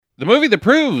The movie that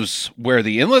proves where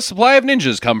the endless supply of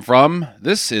ninjas come from.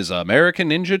 This is American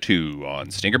Ninja 2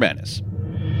 on Stinker Madness.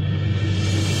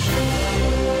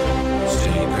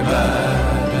 Stinker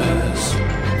Madness.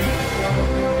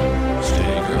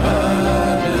 Stinker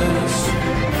Madness.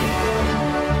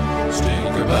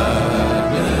 Stinker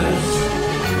Madness.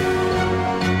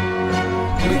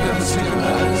 We got the Stinker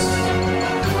Madness.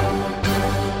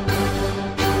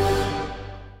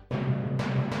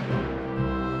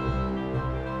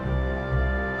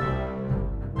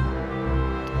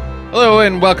 Hello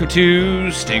and welcome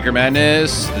to Stinker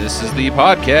Madness. This is the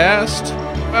podcast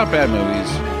about bad movies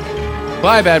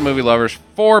by bad movie lovers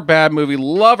for bad movie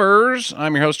lovers.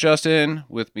 I'm your host, Justin.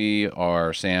 With me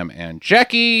are Sam and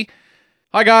Jackie.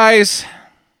 Hi, guys.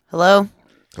 Hello.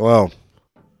 Hello.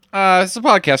 It's a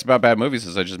podcast about bad movies,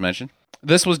 as I just mentioned.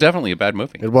 This was definitely a bad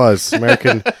movie. It was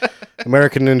American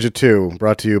Ninja 2,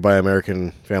 brought to you by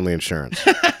American Family Insurance.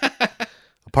 A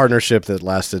partnership that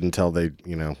lasted until they,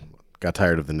 got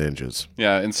tired of the ninjas.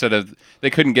 Yeah,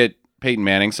 they couldn't get Peyton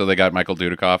Manning, so they got Michael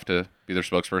Dudikoff to be their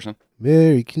spokesperson.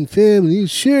 American Family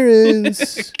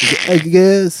Insurance, I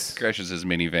guess. Crashes his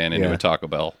minivan into a Taco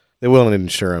Bell. They will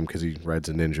insure him because he rides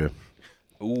a ninja.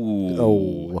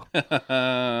 Ooh. He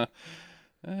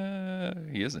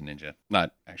is a ninja.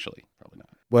 Not actually, probably not.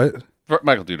 What?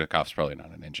 Michael Dudikoff's probably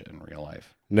not a ninja in real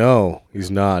life. No,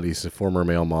 he's not. He's a former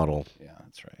male model. Yeah,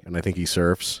 that's right. And I think he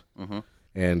surfs. Mm-hmm.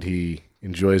 And he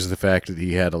enjoys the fact that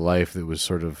he had a life that was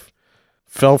sort of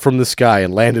fell from the sky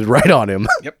and landed right on him.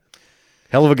 Yep.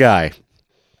 Hell of a guy.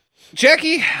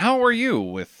 Jackie, how are you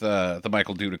with the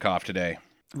Michael Dudikoff today?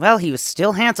 Well, he was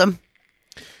still handsome.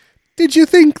 Did you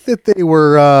think that they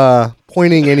were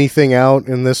pointing anything out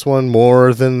in this one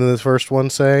more than the first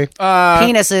one, say?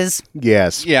 Penises,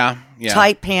 Yes. Yeah.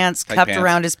 tight pants, Tight cupped pants.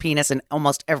 around his penis in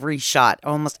almost every shot.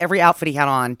 Almost every outfit he had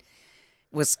on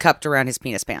was cupped around his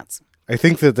penis pants. I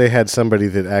think that they had somebody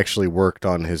that actually worked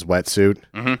on his wetsuit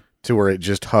to where it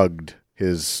just hugged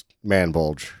his man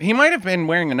bulge. He might have been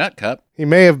wearing a nut cup. He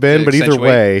may have been, To but either accentuate-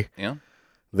 way, Yeah.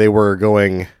 they were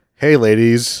going, hey,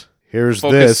 ladies, here's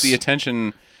Focus this. the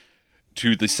attention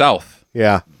to the south.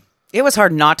 Yeah. It was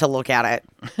hard not to look at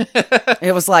it.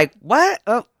 It was like, what?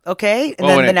 Oh, okay. And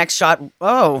Well, then the next shot,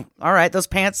 oh, all right, those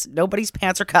pants, nobody's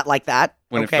pants are cut like that.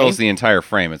 When okay. it fills the entire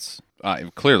frame, it's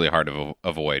clearly hard to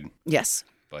avoid. Yes.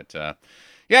 But,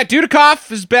 yeah, Dudikoff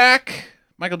is back.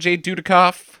 Michael J.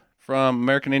 Dudikoff from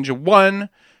American Ninja 1.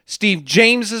 Steve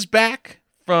James is back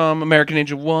from American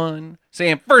Ninja 1.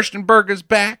 Sam Furstenberg is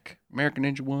back. American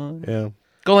Ninja 1. Yeah.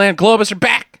 Golan Globus are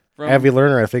back. From Avi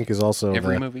Lerner, I think, is also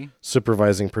every the movie.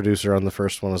 supervising producer on the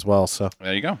first one as well. So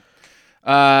There you go.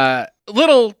 A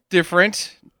little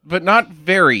different, but not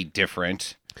very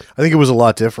different. I think it was a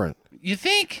lot different. You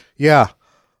think? Yeah.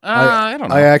 I don't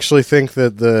know. I actually think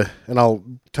that and I'll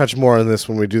touch more on this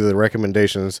when we do the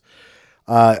recommendations.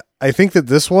 I think that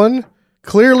this one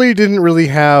clearly didn't really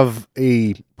have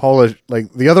a polish,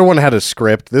 like the other one had a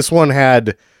script. This one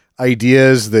had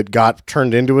ideas that got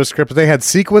turned into a script. They had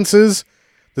sequences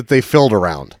that they filled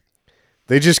around.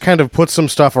 They just kind of put some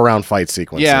stuff around fight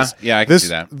sequences. Yeah, I can see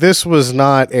that. This was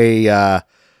not a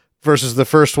versus the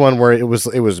first one where it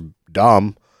was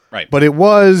dumb. Right. But it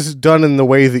was done in the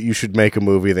way that you should make a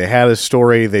movie. They had a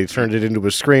story. They turned it into a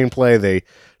screenplay. They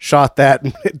shot that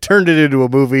and turned it into a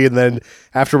movie. And then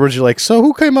afterwards, you're like, so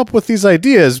who came up with these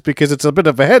ideas? Because it's a bit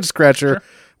of a head scratcher. Sure.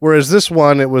 Whereas this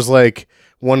one, it was like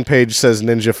one page says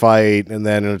ninja fight. And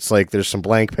then it's like there's some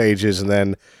blank pages. And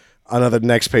then another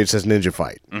next page says ninja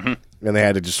fight. Mm-hmm. And they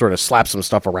had to just sort of slap some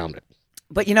stuff around it.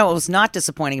 But you know what was not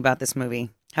disappointing about this movie?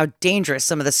 How dangerous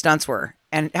some of the stunts were.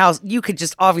 And how you could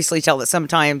just obviously tell that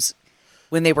sometimes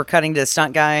when they were cutting to the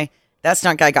stunt guy, that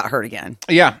stunt guy got hurt again.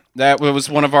 Yeah, that was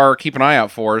one of our keep an eye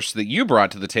out for us that you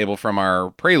brought to the table from our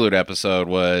Prelude episode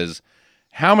was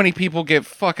how many people get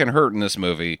fucking hurt in this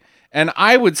movie. And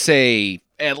I would say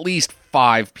at least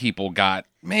 5 people got,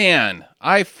 man,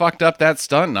 I fucked up that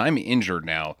stunt and I'm injured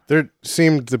now. There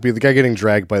seemed to be the guy getting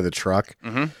dragged by the truck.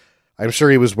 Mm-hmm. I'm sure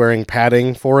he was wearing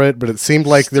padding for it, but it seemed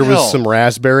like there was Still. some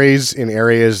raspberries in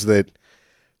areas that,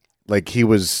 like he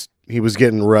was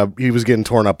getting rubbed. He was getting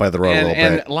torn up by the road a little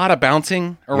And bit. a lot of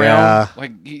bouncing around. Yeah.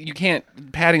 Like, you can't,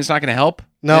 padding's not going to help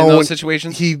No, in those when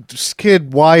situations. He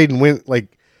skid wide and went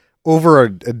like over a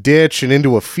ditch and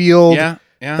into a field. Yeah.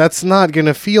 That's not going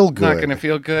to feel good. Not going to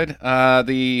feel good.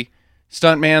 The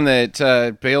stuntman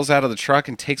that bails out of the truck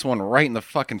and takes one right in the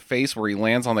fucking face where he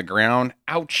lands on the ground.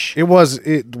 Ouch. It was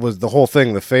the whole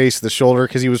thing, the face, the shoulder,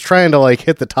 because he was trying to like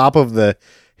hit the top of the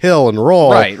hill and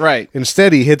roll. Right.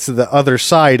 Instead, he hits the other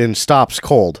side and stops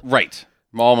cold. Right.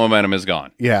 All momentum is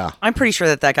gone. Yeah. I'm pretty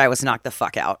sure that guy was knocked the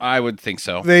fuck out. I would think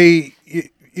so.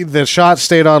 the shot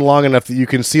stayed on long enough that you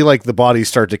can see like the body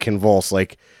start to convulse.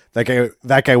 Like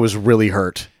that guy was really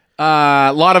hurt.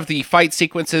 A lot of the fight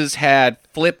sequences had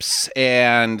flips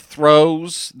and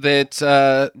throws that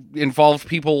involved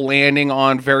people landing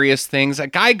on various things. A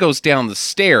guy goes down the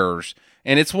stairs,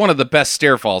 and it's one of the best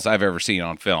stair falls I've ever seen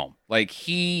on film. Like,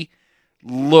 he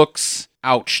looks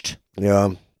ouched.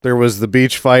 Yeah. There was the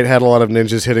beach fight, had a lot of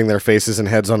ninjas hitting their faces and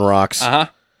heads on rocks.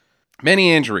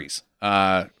 Many injuries.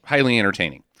 Highly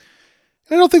entertaining.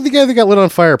 I don't think the guy that got lit on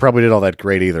fire probably did all that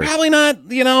great either. Probably not,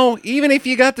 even if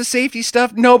you got the safety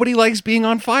stuff, nobody likes being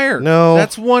on fire. No.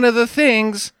 That's one of the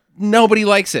things. Nobody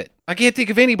likes it. I can't think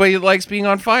of anybody that likes being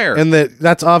on fire. And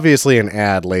that's obviously an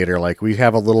ad later. Like, we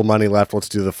have a little money left, let's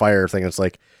do the fire thing. It's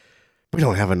like, we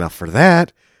don't have enough for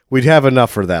that. We'd have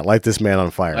enough for that. Light this man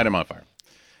on fire. Light him on fire.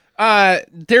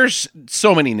 There's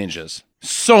so many ninjas.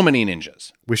 So many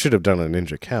ninjas. We should have done a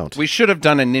ninja count. We should have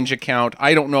done a ninja count.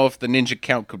 I don't know if the ninja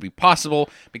count could be possible,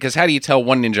 because how do you tell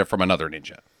one ninja from another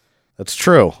ninja? That's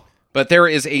true. But there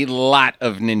is a lot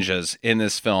of ninjas in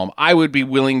this film. I would be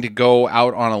willing to go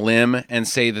out on a limb and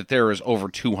say that there is over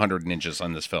 200 ninjas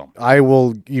on this film. I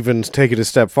will even take it a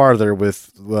step farther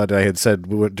with what I had said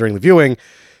during the viewing.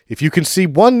 If you can see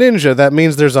one ninja, that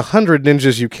means there's 100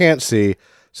 ninjas you can't see.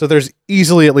 So there's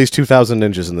easily at least 2,000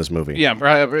 ninjas in this movie. Yeah,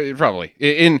 probably.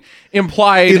 In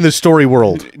implied... In the story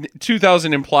world.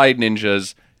 2,000 implied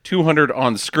ninjas, 200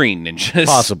 on-screen ninjas.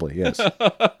 Possibly, yes.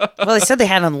 Well, they said they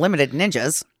had unlimited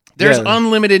ninjas. There's Yeah.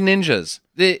 unlimited ninjas.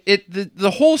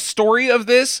 The whole story of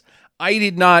this, I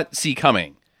did not see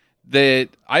coming.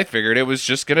 I figured it was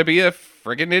just going to be a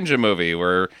friggin' ninja movie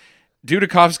where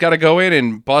Dudikov's got to go in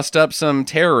and bust up some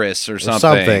terrorists or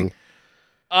something.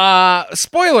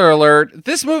 Spoiler alert,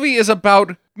 this movie is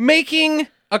about making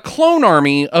a clone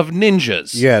army of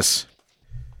ninjas. Yes.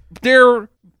 They're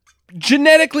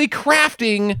genetically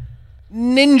crafting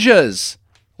ninjas.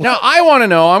 Now, I want to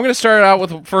know, I'm going to start out with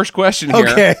the first question here.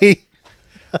 Okay.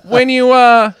 When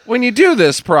you do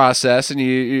this process and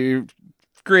you're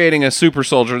creating a super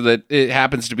soldier that it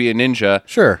happens to be a ninja,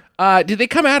 Sure. did they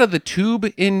come out of the tube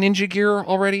in ninja gear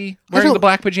already, wearing don't- the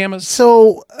black pajamas?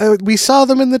 So we saw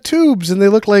them in the tubes, and they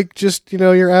look like just,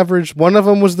 your average. One of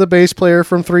them was the bass player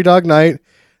from Three Dog Night,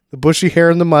 the bushy hair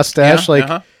and the mustache.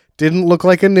 Yeah, didn't look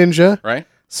like a ninja. Right?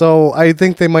 So I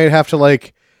think they might have to,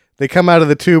 they come out of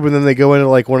the tube and then they go into,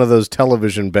 one of those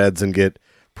television beds and get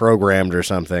programmed or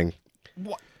something.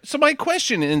 So my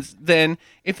question is then,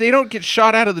 if they don't get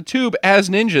shot out of the tube as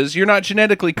ninjas, you're not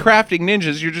genetically crafting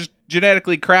ninjas, you're just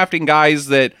genetically crafting guys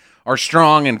that are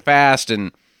strong and fast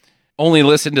and only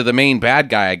listen to the main bad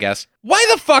guy, I guess. Why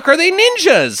the fuck are they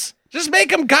ninjas? Just make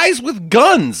them guys with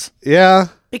guns. Yeah.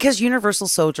 Because Universal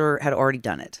Soldier had already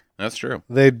done it. That's true.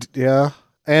 Yeah.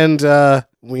 And,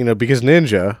 because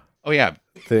ninja, Oh, yeah,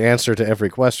 the answer to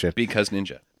every question. because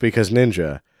ninja. Because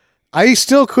ninja. I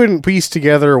still couldn't piece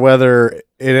together whether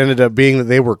it ended up being that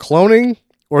they were cloning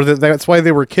or that's why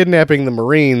they were kidnapping the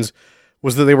Marines,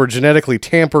 was that they were genetically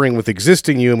tampering with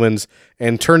existing humans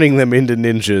and turning them into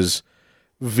ninjas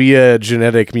via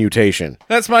genetic mutation.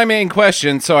 That's my main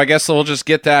question, so I guess we'll just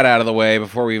get that out of the way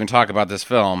before we even talk about this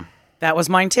film. That was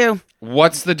mine too.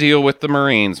 What's the deal with the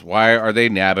Marines? Why are they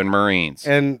nabbing Marines?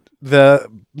 And the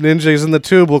ninjas in the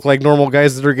tube look like normal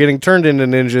guys that are getting turned into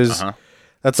ninjas.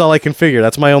 That's all I can figure.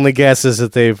 That's my only guess, is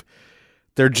that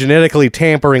they're genetically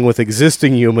tampering with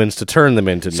existing humans to turn them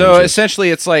into ninjas. So essentially,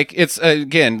 it's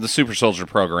again the Super Soldier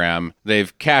program.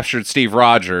 They've captured Steve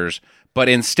Rogers, but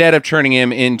instead of turning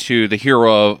him into the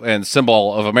hero and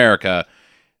symbol of America,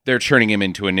 they're turning him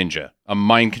into a ninja, a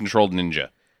mind-controlled ninja,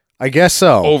 I guess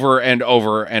so. over and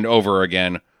over and over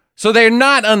again. So they're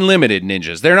not unlimited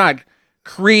ninjas. They're not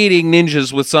creating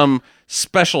ninjas with some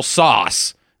special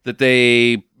sauce that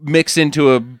they mix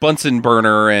into a Bunsen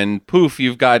burner and poof,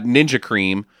 you've got ninja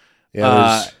cream.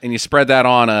 Yeah, And you spread that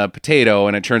on a potato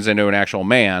and it turns into an actual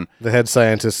man. the head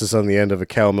scientist is on the end of a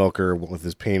cow milker with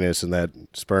his penis, and that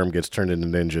sperm gets turned into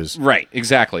ninjas. Right,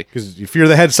 exactly. Because if you're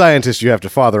the head scientist, you have to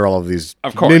father all of these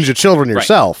Of course. ninja children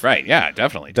yourself. Right, yeah,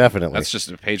 definitely. Definitely. That's just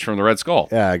a page from the Red Skull.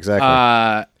 Yeah,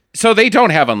 exactly. So they don't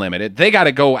have unlimited. They got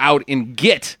to go out and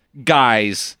get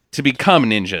guys to become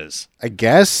ninjas. I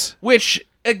guess. Which,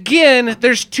 again,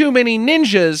 there's too many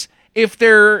ninjas if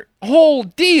their whole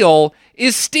deal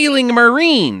is stealing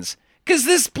Marines. Because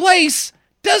this place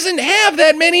doesn't have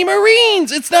that many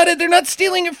Marines. They're not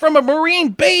stealing it from a Marine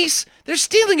base. They're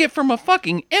stealing it from a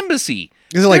fucking embassy.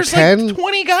 Is it like There's 10?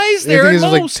 20 guys I there think at it's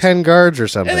like most. 10 guards or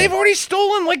something. And they've already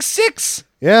stolen like 6.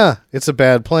 Yeah, it's a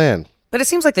bad plan. But it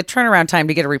seems like the turnaround time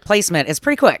to get a replacement is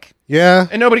pretty quick. Yeah.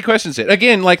 And nobody questions it.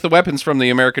 Again, like the weapons from the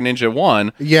American Ninja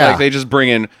 1. Yeah. Like they just bring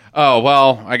in, oh,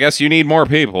 well, I guess you need more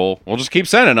people. We'll just keep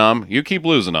sending them. You keep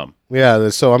losing them. Yeah.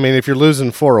 So, I mean, if you're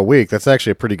losing 4 a week, that's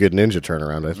actually a pretty good ninja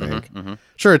turnaround, I think.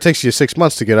 Sure, it takes you 6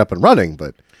 months to get up and running,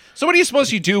 but So what do you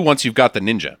suppose you do once you've got the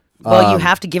ninja? Well, you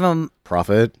have to give them,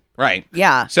 profit. Right.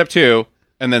 yeah. Step 2,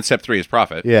 and then step 3 is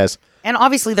profit. Yes. And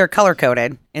obviously they're color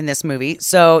coded in this movie.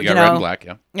 So, You you got red know, and black,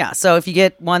 yeah. yeah. So if you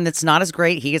get one that's not as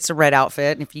great, he gets a red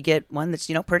outfit. And if you get one that's,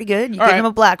 pretty good, you All give right. him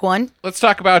a black one. Let's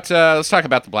talk about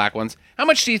the black ones. How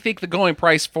much do you think the going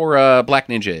price for a black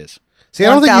ninja is? See, I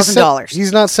don't think $1,000.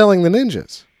 he's not selling the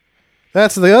ninjas.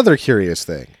 That's the other curious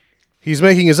thing. He's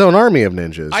making his own army of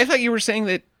ninjas. I thought you were saying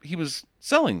that he was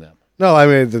selling them. No, I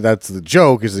mean, that's the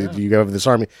joke, is that you have this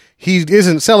army. He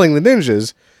isn't selling the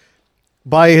ninjas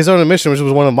by his own admission, which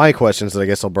was one of my questions that I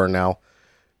guess I'll burn now.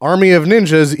 Army of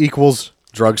ninjas equals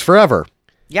drugs forever.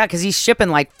 Yeah, because he's shipping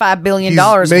like $5 billion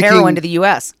He's of heroin making- to the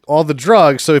U.S. All the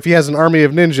drugs, so if he has an army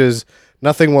of ninjas,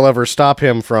 nothing will ever stop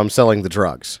him from selling the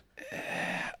drugs.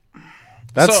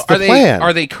 That's so the plan.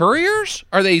 Are they couriers?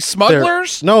 Are they They're-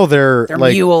 smugglers? No, they're They're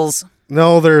like mules.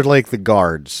 no, they're like the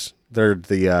guards. They're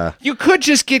the You could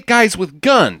just get guys with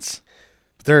guns.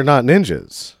 they're not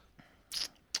ninjas.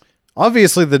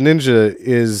 Obviously, the ninja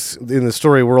is in the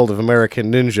story world of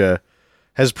American Ninja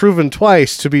has proven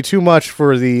twice to be too much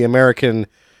for the American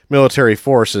military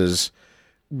forces,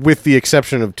 with the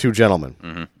exception of 2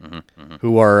 gentlemen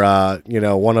who are,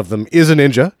 one of them is a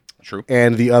ninja, True.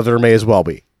 and the other may as well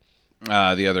be.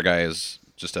 The other guy is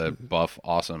just a buff,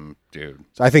 awesome dude.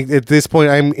 I think at this point,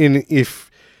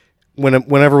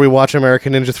 whenever we watch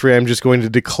American Ninja 3, I'm just going to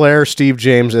declare Steve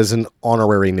James as an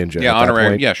honorary ninja. Yeah, at that honorary.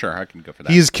 point. Yeah, sure. I can go for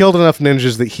that. He's killed enough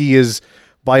ninjas that he is,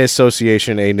 by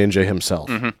association, a ninja himself.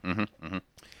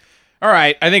 All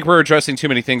right. I think we're addressing too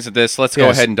many things at this. Let's go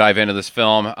Yes. ahead and dive into this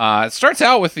film. It starts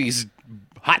out with these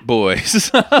hot boys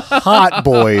Hot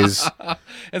boys.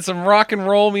 and some rock and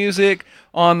roll music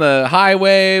on the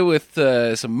highway with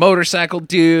some motorcycle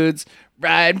dudes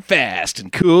riding fast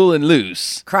and cool and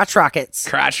loose. Crotch rockets.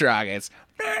 Crotch rockets.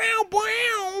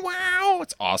 Wow.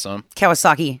 It's awesome.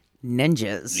 Kawasaki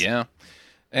ninjas. Yeah.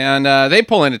 And they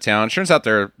pull into town. Turns out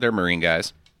they're Marine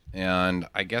guys. And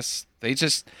I guess they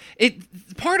just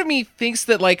part of me thinks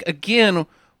that, like, again,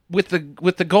 with the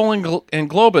Golan and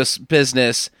Globus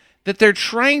business, that they're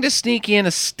trying to sneak in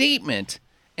a statement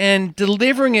and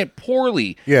delivering it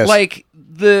poorly. Yes. Like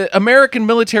the American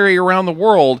military around the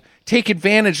world take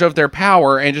advantage of their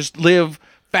power and just live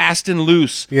fast and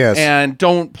loose. Yes. And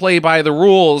don't play by the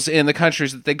rules in the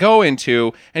countries that they go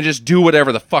into and just do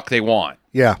whatever the fuck they want.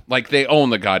 Yeah. Like they own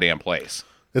the goddamn place.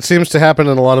 It seems to happen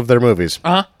in a lot of their movies.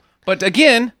 But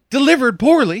again, delivered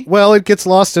poorly. Well, it gets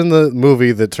lost in the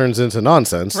movie that turns into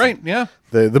nonsense. Right, yeah.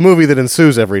 The movie that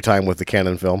ensues every time with the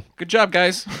canon film. Good job,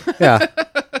 guys. Yeah.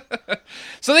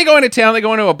 So they go into town, they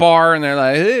go into a bar, and they're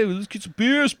like, hey, let's get some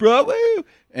beers, bro. Woo.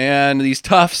 And these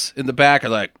toughs in the back are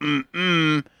like,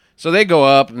 So they go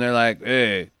up, and they're like,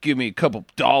 hey, give me a couple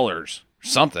dollars or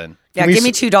something. Yeah, we give me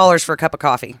s- $2 for a cup of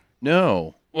coffee.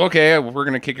 No. Okay, we're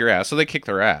going to kick your ass. So they kick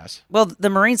their ass. Well, the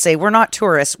Marines say, we're not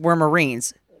tourists, we're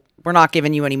Marines. We're not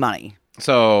giving you any money.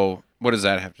 So what does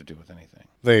that have to do with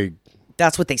anything?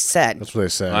 That's what they said. That's what they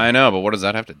say. I know, but what does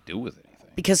that have to do with anything?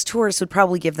 Because tourists would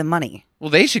probably give them money.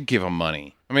 Well, they should give them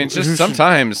money. I mean, it's just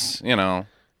sometimes,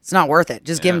 It's not worth it.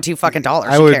 Just give them $2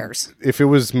 I Who would, cares? if it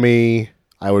was me,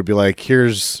 I would be like,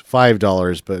 here's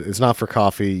 $5, but it's not for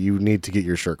coffee. You need to get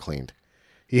your shirt cleaned.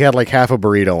 He had like half a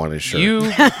burrito on his shirt.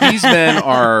 These men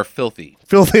are filthy.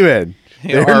 Filthy men.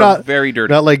 They are not very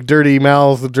dirty. Not like dirty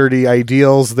mouth, dirty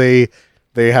ideals. They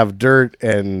have dirt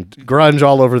and grunge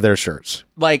all over their shirts.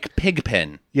 Like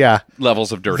Pigpen Yeah.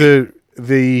 levels of dirty.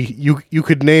 You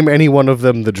could name any one of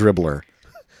them the dribbler.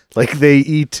 Like they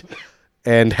eat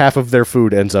and half of their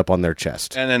food ends up on their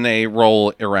chest. And then they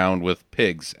roll around with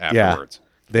pigs afterwards.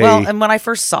 Well, and when I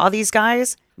first saw these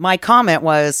guys, my comment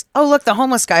was, oh, look, the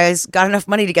homeless guys got enough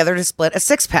money together to split a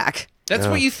 6-pack. That's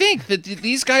what you think, that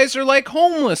these guys are like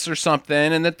homeless or something,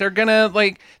 and that they're gonna,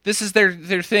 like, this is their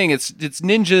thing. It's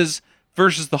ninjas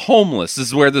versus the homeless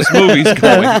is where this movie's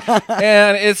going.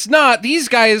 And it's not. These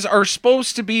guys are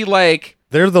supposed to be like,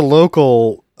 they're the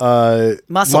local Muscle.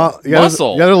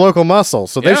 Muscle. Yeah, they're local muscle.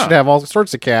 So they Yeah. should have all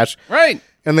sorts of cash. right,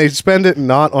 And they spend it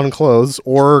not on clothes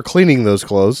or cleaning those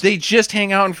clothes. they just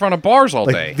hang out in front of bars all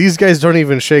Like, day. these guys don't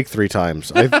even shake 3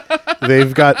 times.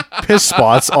 They've got piss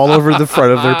spots all over the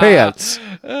front of their pants.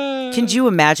 Can you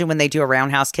imagine when they do a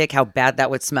roundhouse kick, how bad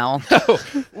that would smell?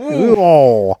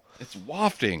 Oh, It's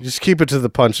wafting. just keep it to the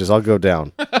punches. I'll go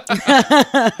down.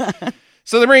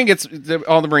 So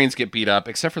all the Marines get beat up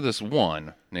except for this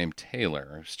one named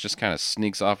Taylor, who just kind of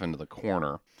sneaks off into the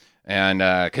corner, and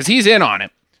because he's in on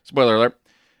it. Spoiler alert.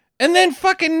 And then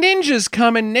fucking ninjas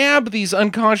come and nab these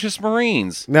unconscious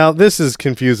Marines. Now, this is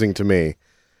confusing to me.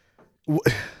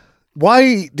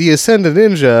 Why do you send a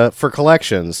ninja for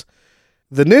collections?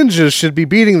 The ninjas should be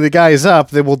beating the guys up.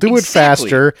 They will do it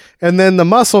faster. And then the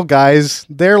muscle guys,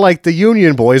 they're like the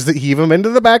Union boys that heave them into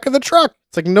the back of the truck.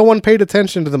 It's like no one paid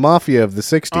attention to the mafia of the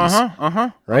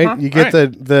 60s. Right? You get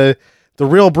the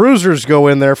real bruisers go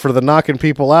in there for the knocking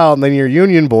people out, and then your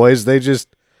Union boys, they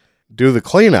just do the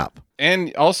cleanup.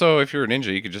 And also, if you're a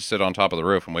ninja, you could just sit on top of the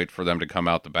roof and wait for them to come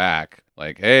out the back.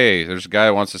 Like, hey, there's a guy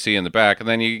who wants to see you in the back. And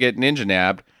then you get ninja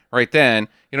nabbed right then.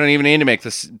 You don't even need to make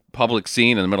this public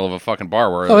scene in the middle of a fucking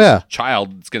bar where this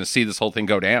child is going to see this whole thing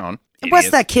go down.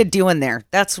 What's that kid doing there?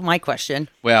 That's my question.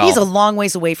 Well, he's a long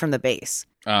ways away from the base.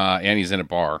 And he's in a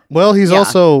bar. Well, he's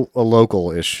also a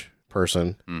local-ish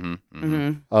person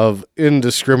of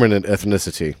indiscriminate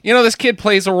ethnicity. You know, this kid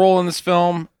plays a role in this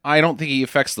film. I don't think he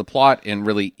affects the plot in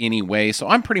really any way, so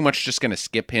I'm pretty much just going to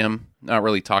skip him, not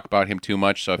really talk about him too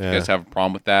much. So if you guys have a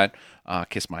problem with that,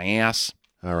 kiss my ass.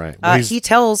 All right. He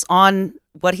tells on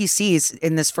what he sees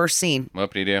in this first scene.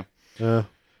 What did he do?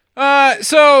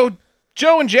 So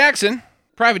Joe and Jackson,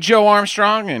 Private Joe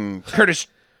Armstrong and Curtis.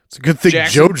 It's a good thing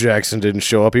Jackson. Joe Jackson didn't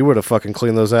show up. He would have fucking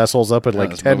cleaned those assholes up in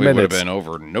like 10 minutes. Would have been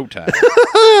over in no time.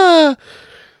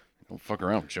 Don't fuck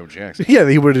around with Joe Jackson. Yeah,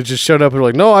 he would have just showed up and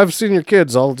like, no, I've seen your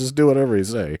kids. I'll just do whatever you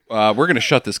say. We're going to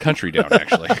shut this country down,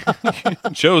 actually.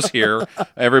 Joe's here.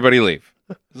 Everybody leave.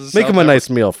 Make him a nice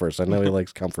meal first. I know he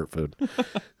likes comfort food.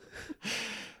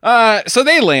 So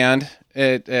they land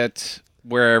at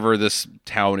wherever this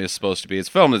town is supposed to be. It's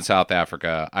filmed in South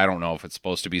Africa. I don't know if it's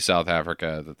supposed to be South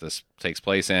Africa that this takes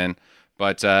place in,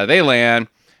 but they land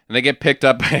and they get picked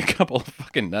up by a couple of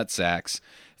fucking nutsacks.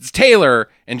 It's Taylor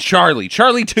and Charlie.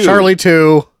 Charlie 2. Charlie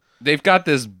 2. They've got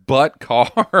this butt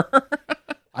car.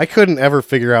 I couldn't ever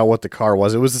figure out what the car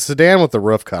was. It was a sedan with the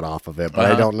roof cut off of it,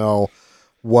 but I don't know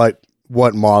what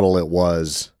model it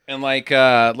was. And like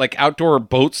outdoor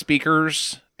boat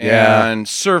speakers and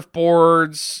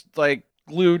surfboards like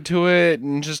glued to it,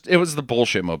 and just it was the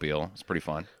bullshit mobile. It's pretty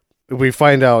fun. We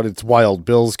find out it's Wild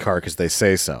Bill's car because they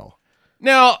say so.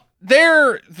 Now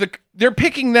they're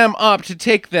picking them up to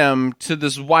take them to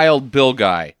this Wild Bill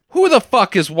guy. Who the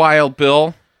fuck is Wild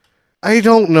Bill? I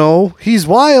don't know. He's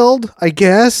wild, I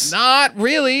guess. Not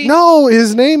really. No,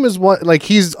 his name is what? Like,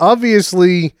 he's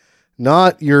obviously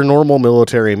not your normal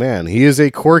military man. He is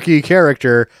a quirky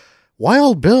character.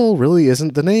 Wild Bill really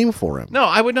isn't the name for him. No,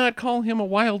 I would not call him a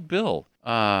Wild Bill.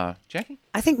 Jackie?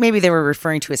 I think maybe they were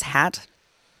referring to his hat.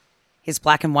 His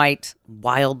black and white,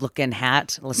 wild-looking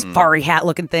hat, a safari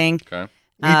hat-looking thing. Okay.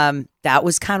 That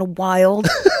was kind of wild.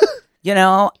 You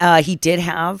know, he did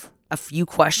have a few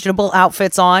questionable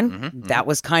outfits on. That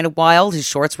was kind of wild. His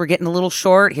shorts were getting a little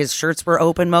short. His shirts were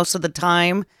open most of the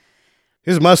time.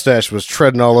 His mustache was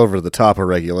treading all over the top of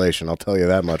regulation. I'll tell you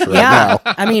that much right now.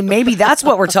 I mean, maybe that's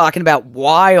what we're talking about.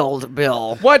 Wild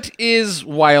Bill. What is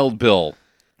Wild Bill?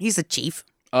 He's a chief.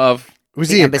 Of Was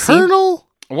the he embassy? a colonel?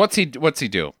 what's he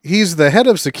do? He's the head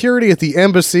of security at the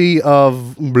embassy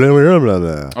of blah, blah, blah,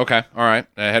 blah. Okay, all right.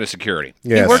 Head of security.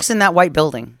 Yes. He works in that white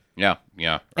building. Yeah.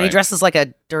 And he Right. dresses like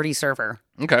a dirty server.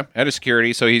 Okay, head of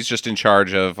security. So he's just in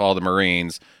charge of all the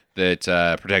Marines that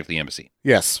protect the embassy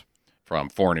Yes. from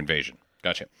foreign invasion.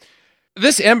 Gotcha.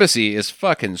 This embassy is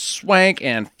fucking swank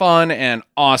and fun and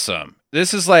awesome.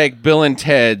 This is like Bill and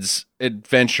Ted's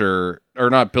adventure, or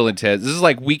not Bill and Ted's. This is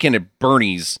like Weekend at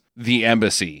Bernie's, the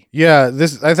embassy. Yeah,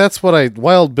 that's what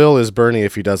Wild Bill is Bernie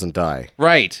if he doesn't die.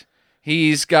 Right.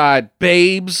 He's got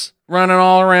babes running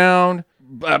all around,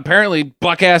 apparently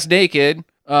buck-ass naked.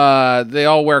 They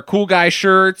all wear cool guy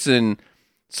shirts and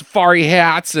safari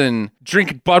hats and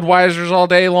drink Budweisers all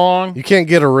day long. You can't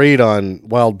get a read on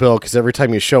Wild Bill because every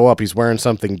time you show up, he's wearing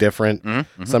something different.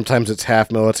 Sometimes it's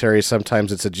half military.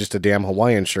 Sometimes it's just a damn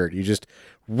Hawaiian shirt. You just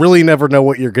really never know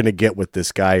what you're going to get with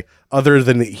this guy other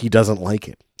than that he doesn't like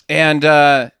it. And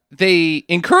they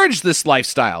encourage this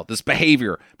lifestyle, this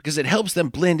behavior, because it helps them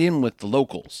blend in with the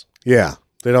locals. Yeah.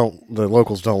 The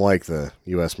locals don't like the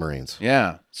U.S. Marines.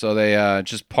 Yeah. So they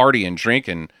just party and drink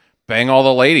and bang all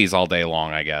the ladies all day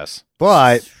long, I guess.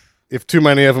 But if too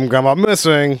many of them come up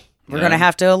missing, We're going to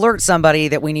have to alert somebody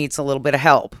that we need a little bit of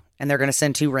help. And they're going to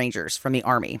send 2 Rangers from the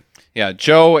Army. Yeah,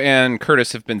 Joe and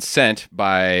Curtis have been sent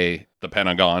by the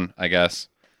Pentagon, I guess,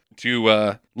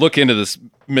 to look into this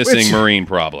missing Marine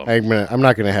problem. I'm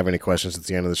not going to have any questions at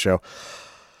the end of the show.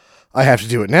 I have to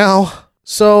do it now.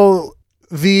 So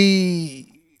the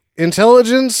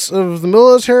intelligence of the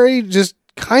military just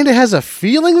kind of has a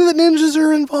feeling that ninjas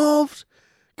are involved.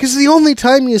 Because the only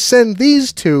time you send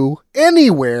these two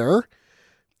anywhere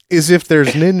is if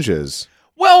there's ninjas.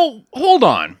 Well, hold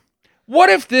on. What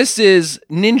if this is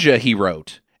Ninja he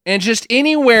wrote, and just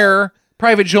anywhere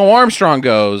Private Joe Armstrong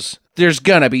goes, there's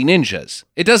gonna be ninjas.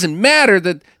 It doesn't matter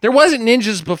that there wasn't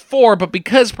ninjas before, but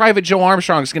because Private Joe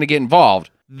Armstrong's gonna get involved,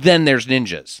 then there's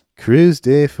ninjas. Cruise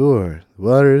day 4. The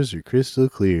waters are crystal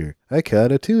clear. I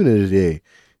caught a tuna today.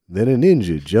 Then a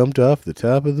ninja jumped off the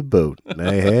top of the boat, and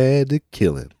I had to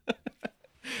kill him.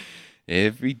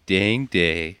 Every dang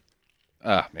day.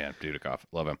 Ah, man, Dudikoff.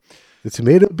 Love him. The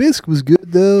tomato bisque was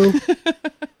good, though.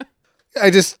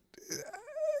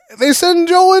 They send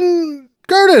Joe and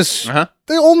Curtis. Uh-huh.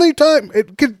 The only time.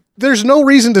 There's no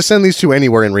reason to send these two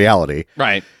anywhere in reality.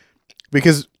 Right.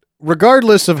 Because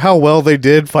regardless of how well they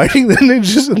did fighting the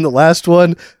ninjas in the last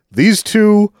one, these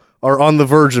two are on the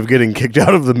verge of getting kicked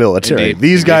out of the military. Indeed.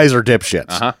 These guys are dipshits.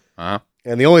 Uh-huh. Uh-huh.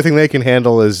 And the only thing they can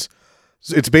handle is,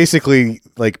 it's basically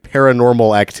like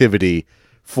paranormal activity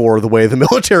for the way the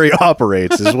military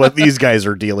operates is what these guys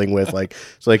are dealing with. Like,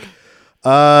 it's like,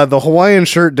 the Hawaiian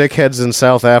shirt dickheads in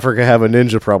South Africa have a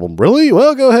ninja problem. Really?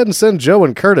 Well, go ahead and send Joe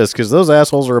and Curtis, because those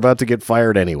assholes are about to get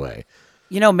fired anyway.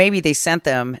 You know, maybe they sent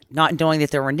them not knowing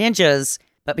that there were ninjas,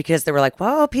 but because they were like,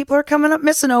 well, people are coming up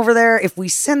missing over there. If we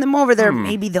send them over there,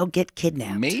 maybe they'll get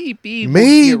kidnapped. Maybe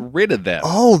we'll get rid of them.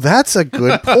 Oh, that's a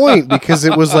good point, because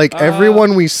it was like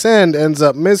everyone we send ends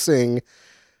up missing.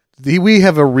 We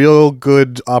have a real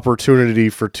good opportunity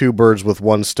for two birds with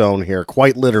one stone here,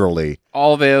 quite literally.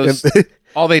 All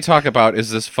they talk about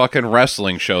is this fucking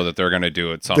wrestling show that they're going to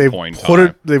do at some point in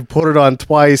time. They've put it on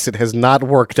twice. It has not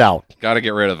worked out. Got to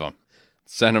get rid of them.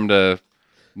 Send them to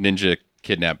Ninja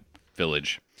Kidnap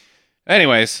Village.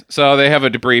 Anyways, so they have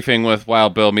a debriefing with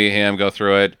Wild Bill Meehan, go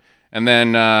through it, and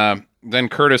then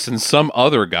Curtis and some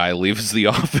other guy leaves the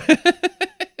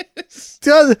office.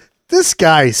 This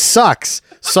guy sucks.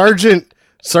 Sergeant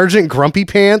Grumpy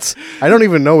Pants. I don't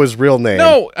even know his real name.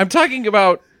 No, I'm talking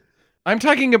about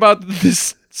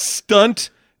this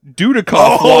stunt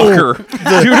Dudikoff walker.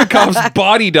 Dudikoff's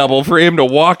body double for him to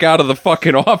walk out of the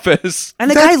fucking office.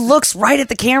 And the guy looks right at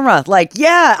the camera like,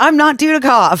 yeah, I'm not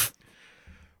Dudikoff.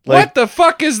 What the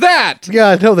fuck is that?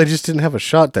 Yeah, no, they just didn't have a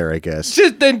shot there, I guess.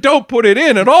 Just then don't put it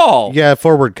in at all. Yeah,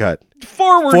 forward cut.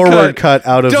 Forward cut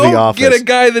out of the office. Don't get a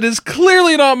guy that is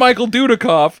clearly not Michael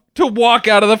Dudikoff to walk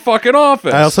out of the fucking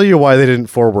office. I'll tell you why they didn't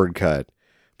forward cut.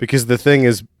 Because the thing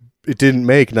is, it didn't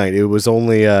make 90. It was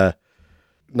only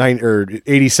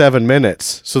 87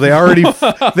 minutes. So they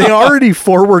already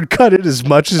forward cut it as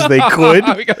much as they could.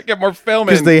 We gotta get more film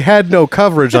because in. they had no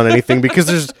coverage on anything. Because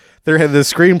the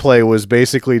screenplay was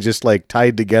basically just like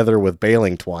tied together with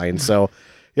baling twine. So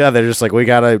yeah, they're just like, we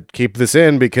gotta keep this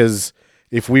in because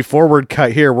if we forward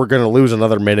cut here, we're going to lose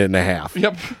another minute and a half.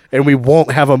 Yep. And we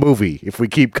won't have a movie if we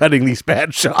keep cutting these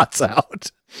bad shots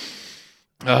out.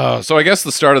 So I guess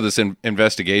the start of this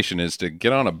investigation is to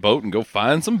get on a boat and go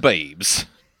find some babes.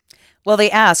 Well,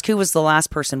 they ask who was the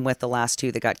last person with the last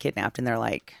two that got kidnapped, and they're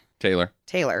like, Taylor.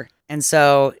 And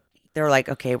so they're like,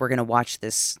 okay, we're going to watch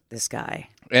this guy.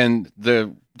 And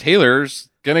the Taylor's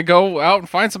going to go out and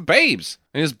find some babes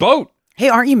in his boat. Hey,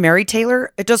 aren't you married,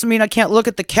 Taylor? It doesn't mean I can't look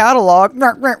at the catalog.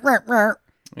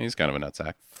 He's kind of a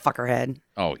nutsack. Fuckerhead.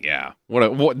 Oh yeah.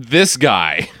 What this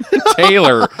guy.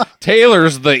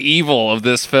 Taylor's the evil of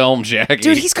this film, Jackie.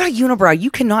 Dude, he's got a unibrow.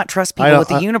 You cannot trust people with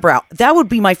a unibrow. That would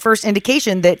be my first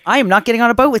indication that I am not getting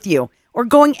on a boat with you or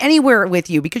going anywhere with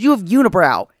you because you have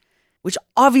unibrow, which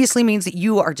obviously means that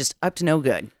you are just up to no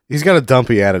good. He's got a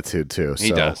dumpy attitude too. He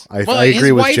So does. I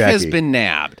agree with Jackie. His wife has been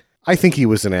nabbed. I think he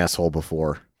was an asshole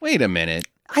before. Wait a minute.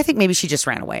 I think maybe she just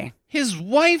ran away. His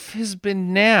wife has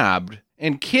been nabbed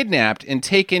and kidnapped and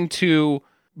taken to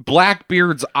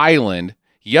Blackbeard's Island.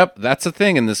 Yep, that's a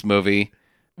thing in this movie.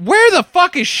 Where the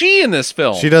fuck is she in this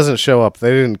film? She doesn't show up. They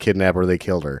didn't kidnap her. They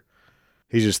killed her.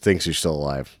 He just thinks she's still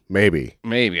alive. Maybe.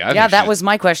 Yeah, that was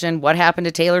my question. What happened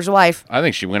to Taylor's wife? I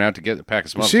think she went out to get a pack of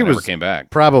smokes She and never was came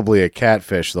back. Probably a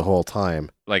catfish the whole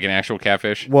time. Like an actual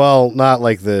catfish? Well, not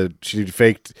like she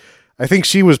faked. I think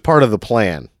she was part of the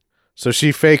plan. So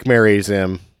she fake marries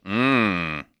him.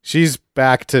 She's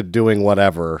back to doing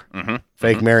whatever.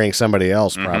 Fake marrying somebody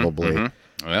else, probably.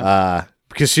 Yeah.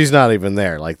 Because she's not even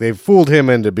there. Like, they've fooled him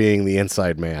into being the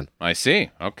inside man. I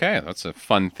see. Okay, that's a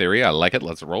fun theory. I like it.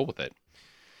 Let's roll with it.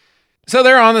 So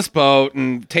they're on this boat,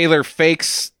 and Taylor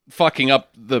fakes fucking up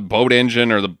the boat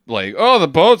engine, or the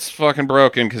boat's fucking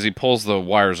broken because he pulls the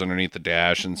wires underneath the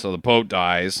dash, and so the boat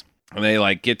dies. And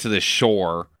they get to the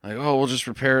shore. We'll just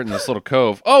repair it in this little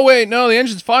cove. Oh wait, no, the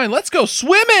engine's fine. Let's go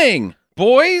swimming.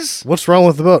 Boys, What's wrong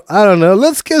with the boat? I don't know.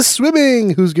 Let's go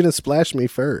swimming. Who's going to splash me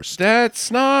first?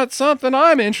 that's not something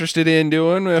I'm interested in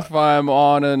doing if I'm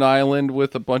on an island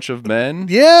with a bunch of men.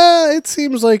 Yeah, it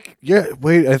seems like. Yeah,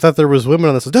 wait, I thought there was women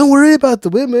on this. Don't worry about the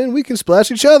women. We can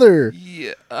splash each other.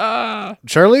 Yeah.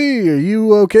 Charlie, are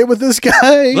you okay with this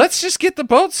guy? Let's just get the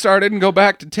boat started and go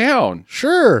back to town.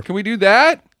 Sure. Can we do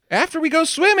that? After we go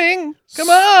swimming? Come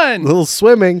A on. little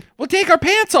swimming. We'll take our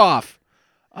pants off.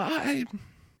 I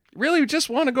really just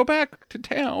want to go back to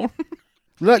town.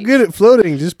 I'm not good at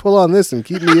floating. Just pull on this and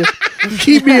keep me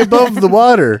keep me above the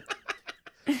water.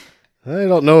 I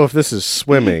don't know if this is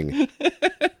swimming.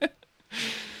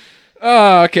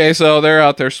 Okay, so they're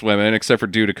out there swimming, except for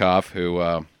Dudikoff,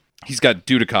 who he's got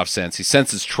Dudikoff sense. He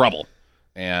senses trouble,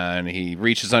 and he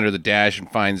reaches under the dash and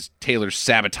finds Taylor's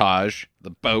sabotage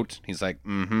the boat. He's like,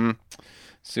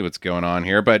 see what's going on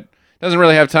here, but doesn't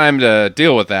really have time to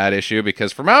deal with that issue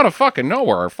because from out of fucking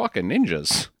nowhere are fucking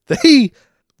ninjas. They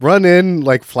run in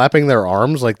like flapping their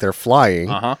arms like they're flying.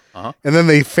 And then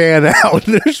they fan out.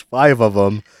 There's 5 of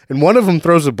them. And one of them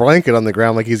throws a blanket on the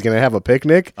ground like he's going to have a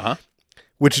picnic,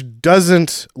 which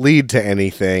doesn't lead to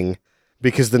anything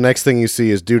because the next thing you see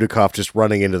is Dudikoff just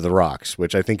running into the rocks,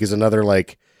 which I think is another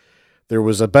like there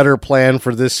was a better plan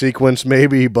for this sequence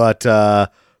maybe, but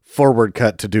forward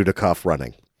cut to Dudikoff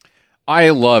running. I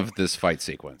love this fight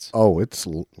sequence. Oh, it's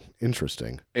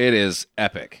interesting. It is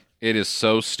epic. It is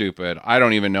so stupid. I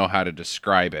don't even know how to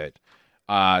describe it.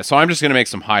 So I'm just going to make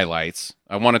some highlights.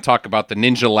 I want to talk about the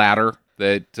ninja ladder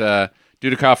that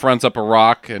Dudikoff runs up a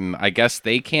rock, and I guess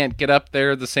they can't get up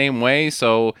there the same way,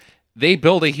 so they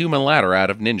build a human ladder out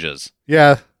of ninjas.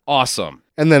 Yeah. Awesome.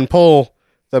 And then pull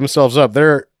themselves up.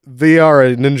 They are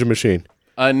a ninja machine.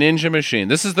 A ninja machine.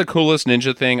 This is the coolest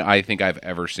ninja thing I think I've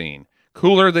ever seen.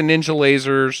 Cooler than ninja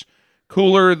lasers.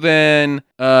 Cooler than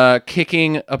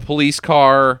kicking a police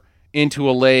car into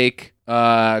a lake.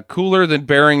 Cooler than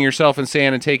burying yourself in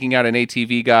sand and taking out an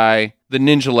ATV guy. The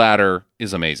ninja ladder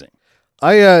is amazing.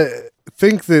 I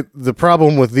think that the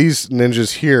problem with these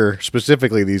ninjas here,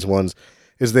 specifically these ones,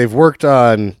 is they've worked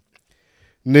on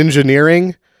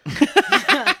ninja-neering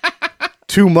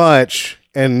too much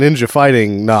and ninja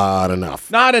fighting not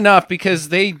enough. Not enough because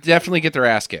they definitely get their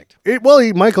ass kicked.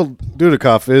 Michael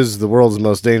Dudikoff is the world's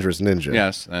most dangerous ninja.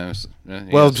 Yes.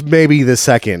 Well, maybe the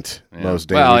second most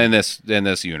dangerous. Well, in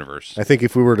this universe. I think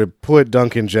if we were to put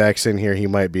Duncan Jackson here, he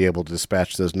might be able to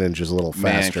dispatch those ninjas a little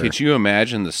faster. Man, could you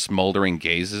imagine the smoldering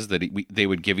gazes that they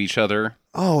would give each other?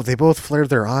 Oh, they both flared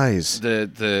their eyes.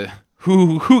 The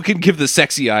who can give the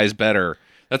sexy eyes better?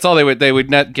 That's all they would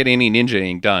not get any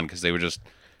ninjaing done because they would just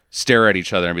stare at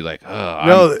each other and be like,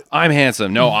 I'm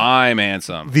handsome. No, I'm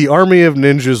handsome. The army of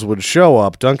ninjas would show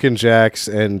up. Duncan Jacks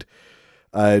and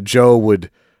Joe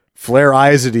would flare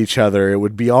eyes at each other. It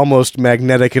would be almost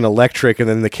magnetic and electric, and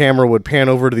then the camera would pan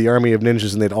over to the army of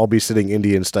ninjas, and they'd all be sitting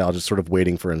Indian style, just sort of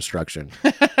waiting for instruction.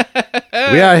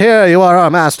 We are here. You are our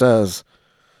masters.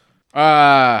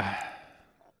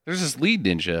 There's this lead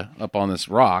ninja up on this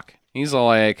rock. He's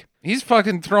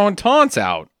fucking throwing taunts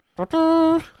out.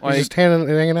 He's just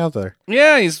hanging out there.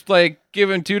 Yeah, he's like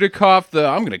giving Dudikoff the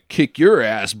 "I'm gonna kick your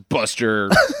ass, Buster"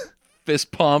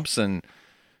 fist pumps, and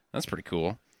that's pretty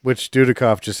cool. Which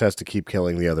Dudikoff just has to keep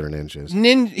killing the other ninjas.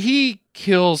 He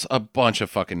kills a bunch of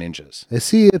fucking ninjas. I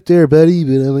see you up there, buddy,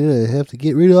 but I'm gonna have to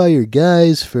get rid of all your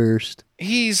guys first.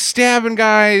 He's stabbing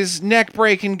guys, neck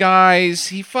breaking guys.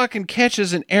 He fucking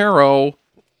catches an arrow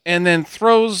and then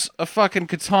throws a fucking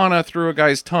katana through a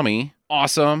guy's tummy.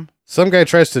 Awesome. Some guy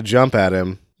tries to jump at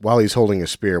him while he's holding a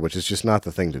spear, which is just not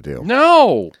the thing to do.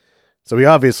 No. So he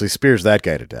obviously spears that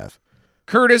guy to death.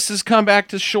 Curtis has come back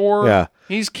to shore. Yeah.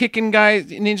 He's kicking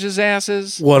ninjas'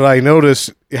 asses. What I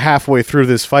notice halfway through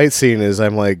this fight scene is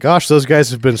I'm like, gosh, those guys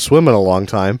have been swimming a long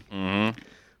time. Mm-hmm.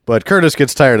 But Curtis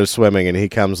gets tired of swimming and he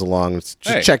comes along and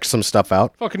just checks some stuff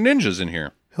out. Fucking ninjas in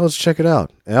here. Hey, let's check it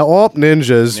out. Oh,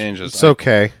 ninjas. It's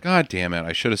okay. God damn it.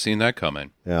 I should have seen that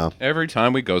coming. Yeah. Every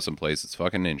time we go someplace, it's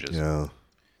fucking ninjas. Yeah.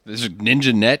 This is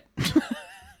Ninja Net.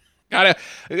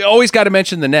 Always got to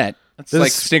mention the net. That's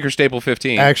like Stinker Staple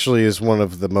 15. Actually is one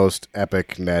of the most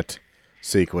epic net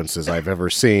sequences I've ever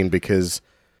seen because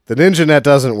the ninja net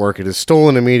doesn't work. It is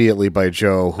stolen immediately by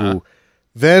Joe, who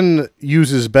then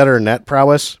uses better net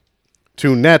prowess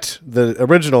to net the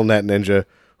original net ninja,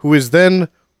 who is then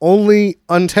only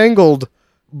untangled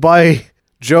by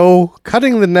Joe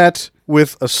cutting the net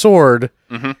with a sword.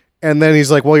 Mm-hmm. And then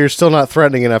he's like, well, you're still not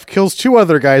threatening enough. Kills 2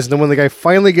 other guys. And then when the guy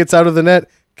finally gets out of the net,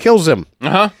 kills him.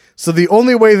 So the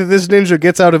only way that this ninja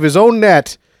gets out of his own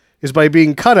net is by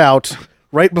being cut out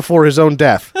right before his own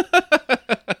death. Yeah,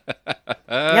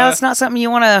 that's not something you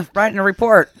want to write in a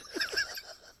report.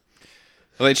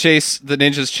 Well, the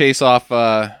ninjas chase off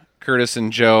Curtis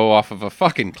and Joe off of a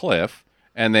fucking cliff,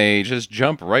 and they just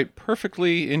jump right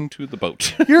perfectly into the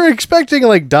boat. You're expecting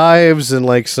like dives and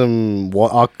like some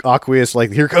aqueous,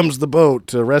 like here comes the boat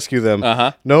to rescue them.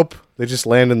 Uh-huh. Nope. They just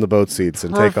land in the boat seats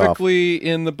and take off. Perfectly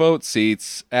in the boat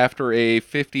seats after a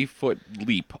 50-foot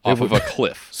leap off of a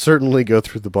cliff. Certainly go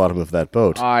through the bottom of that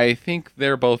boat. I think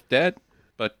they're both dead,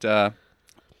 but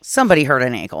Somebody hurt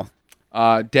an ankle.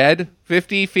 dead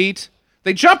 50 feet.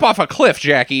 They jump off a cliff,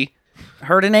 Jackie.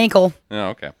 Hurt an ankle. Oh,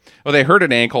 okay. Well, they hurt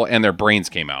an ankle and their brains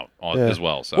came out as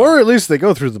well. So, Or at least they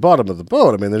go through the bottom of the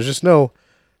boat. I mean, there's just none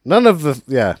of the,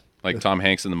 yeah. like Tom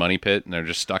Hanks in the Money Pit, and they're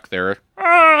just stuck there.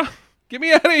 Ah, get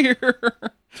me out of here!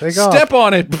 Take off. Step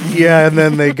on it. Yeah, and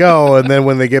then they go, and then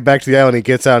when they get back to the island, he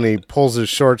gets out and he pulls his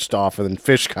shorts off, and then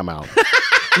fish come out.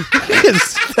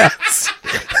 That's...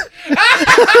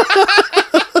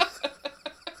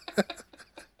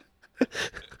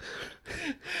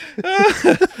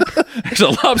 There's a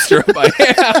lobster up my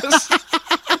ass.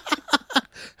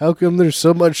 How come there's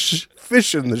so much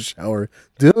fish in the shower?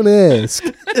 Don't ask.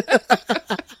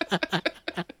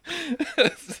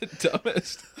 That's the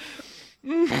dumbest.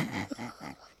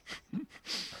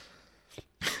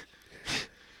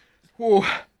 Whew.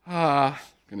 Gonna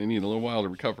need a little while to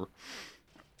recover.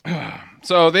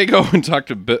 So they go and talk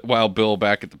to Wild Bill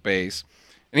back at the base,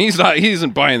 and he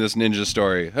isn't buying this ninja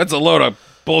story. That's a load of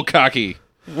bullcocky.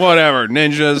 Whatever,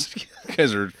 ninjas. You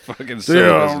guys are fucking silly.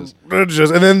 Yeah,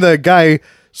 ninjas. And then the guy,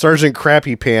 Sergeant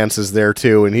Crappy Pants, is there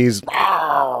too, and he's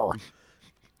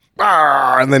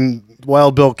and then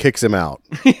Wild Bill kicks him out.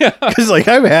 Yeah, he's like,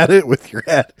 I've had it with your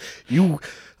head.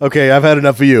 Okay, I've had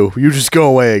enough of you. You just go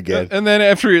away again. And then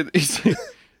after he's like,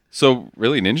 so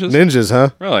really ninjas? Ninjas, huh?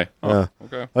 Really? Oh,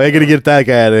 okay. Well, I got to get that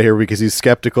guy out of here because he's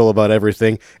skeptical about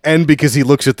everything, and because he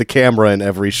looks at the camera in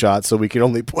every shot, so we can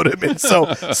only put him in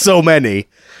so many.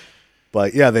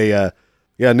 But yeah,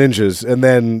 ninjas, and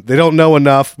then they don't know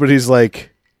enough. But he's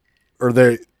like,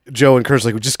 Joe and Kurt's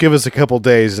like, well, just give us a couple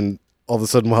days, and all of a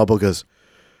sudden, Wild Bill goes,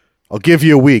 "I'll give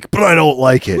you a week, but I don't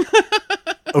like it."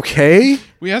 Okay,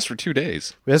 We asked for 2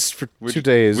 days. we asked for 2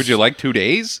 days. Would you like 2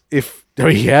 days?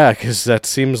 Yeah, because that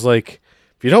seems like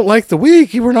if you don't like the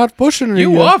week, you were not pushing it.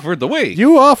 You offered the week.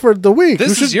 You offered the week.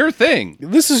 This is your thing.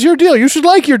 This is your deal. You should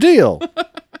like your deal.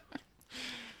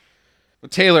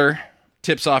 Taylor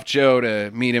tips off Joe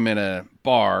to meet him in a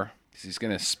bar because he's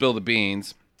going to spill the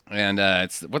beans. And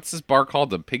what's this bar called?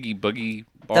 The Piggy Boogie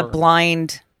Bar? The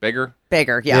blind Beggar?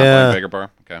 beggar. Yeah. Yeah. Blind Beggar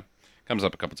Bar. Okay. Comes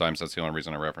up a couple times. That's the only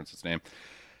reason I reference its name.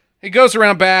 He goes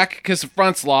around back because the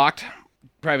front's locked.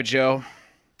 Private Joe.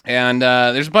 And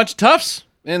there's a bunch of toughs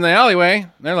in the alleyway.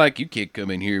 They're like, you can't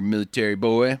come in here, military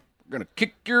boy. We're going to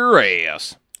kick your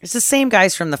ass. It's the same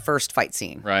guys from the first fight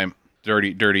scene. Right.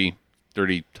 Dirty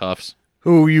toughs.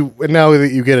 Who now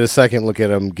that you get a second look at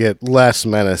them, get less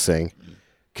menacing.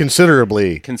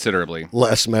 Considerably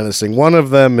less menacing. One of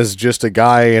them is just a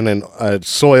guy in a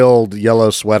soiled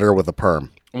yellow sweater with a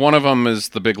perm. One of them is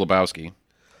the Big Lebowski,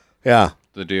 Yeah.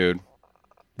 the dude.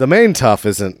 The main tough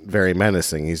isn't very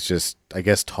menacing. He's just, I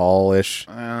guess, tallish.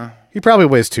 He probably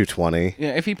weighs 220.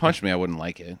 Yeah, if he punched me, I wouldn't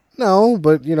like it. No,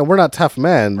 but, we're not tough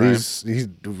men. Right.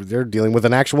 They're dealing with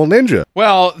an actual ninja.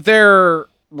 Well, they're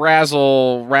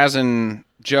razzing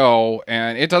Joe,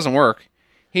 and it doesn't work.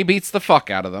 He beats the fuck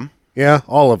out of them. Yeah,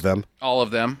 all of them. All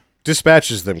of them.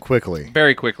 Dispatches them quickly.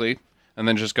 Very quickly, and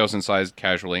then just goes inside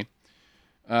casually.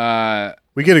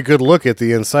 We get a good look at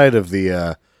the inside of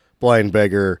the blind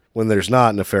beggar when there's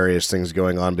not nefarious things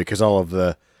going on because all of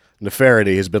the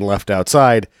nefarity has been left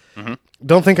outside. Mm-hmm.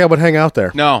 Don't think I would hang out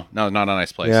there. No, not a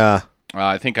nice place. Yeah.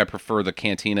 I think I prefer the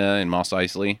cantina in Mos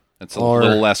Eisley. It's a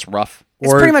little less rough.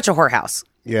 It's pretty much a whorehouse.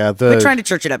 Yeah, We're trying to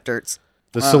church it up, Dirts.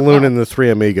 the saloon in the Three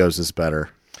Amigos is better.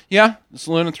 Yeah, the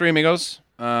Saloon and Three Amigos.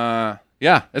 Yeah,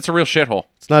 it's a real shithole.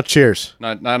 It's not Cheers.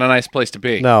 Not a nice place to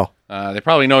be. No. They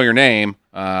probably know your name,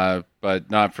 but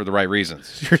not for the right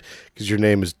reasons. Because your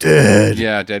name is dead.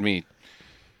 Yeah, dead meat.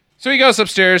 So he goes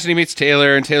upstairs and he meets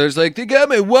Taylor, and Taylor's like, they got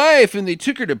my wife and they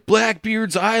took her to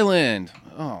Blackbeard's Island.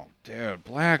 Oh, dude,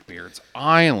 Blackbeard's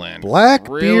Island.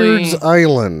 Blackbeard's Really?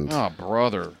 Island. Oh,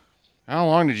 brother. How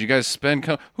long did you guys spend?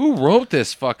 Who wrote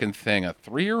this fucking thing? A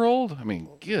 3-year-old? I mean,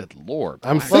 good lord.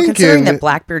 I'm Well, thinking. considering that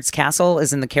Blackbeard's castle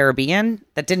is in the Caribbean,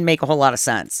 that didn't make a whole lot of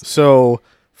sense. So,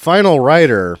 final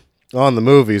writer on the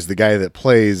movie is the guy that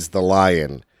plays the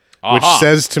lion, which Aha.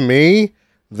 says to me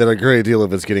that a great deal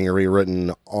of it's getting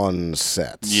rewritten on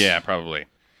set. Yeah, probably.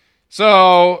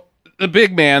 So the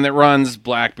big man that runs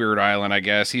Blackbeard Island, I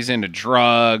guess, he's into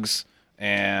drugs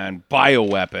and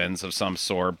bioweapons of some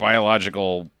sort,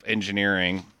 biological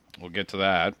engineering. We'll get to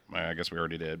that. I guess we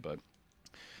already did, but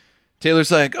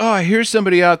Taylor's like, oh, I hear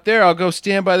somebody out there. I'll go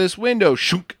stand by this window.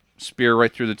 Shunk. Spear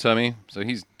right through the tummy. So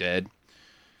he's dead.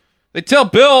 They tell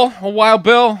Bill, Wild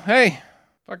Bill, hey,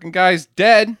 fucking guy's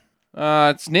dead.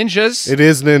 It's ninjas. It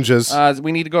is ninjas.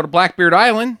 We need to go to Blackbeard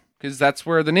Island because that's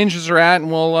where the ninjas are at, and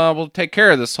we'll take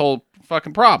care of this whole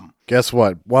fucking problem. Guess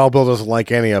what? Wild Bill doesn't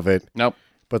like any of it, Nope.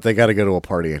 but they got to go to a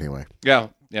party anyway. Yeah.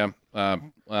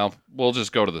 Well, we'll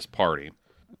just go to this party.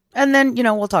 And then,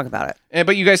 we'll talk about it.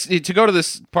 But you guys, to go to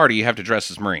this party, you have to dress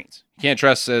as Marines. You can't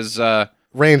dress as,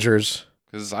 Rangers.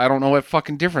 because I don't know what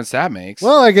fucking difference that makes.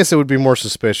 Well, I guess it would be more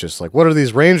suspicious. Like, what are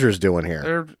these Rangers doing here?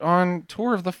 They're on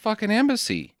tour of the fucking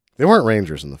embassy. They weren't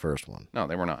Rangers in the first one. No,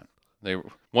 they were not.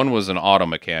 One was an auto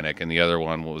mechanic, and the other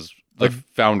one was the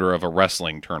founder of a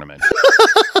wrestling tournament.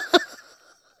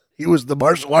 He was the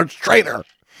martial arts trainer.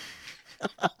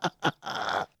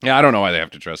 Yeah, I don't know why they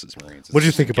have to dress as Marines. What do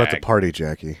you think It's a about the gag. party,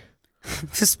 Jackie?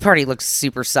 This party looks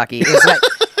super sucky. It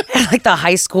was like the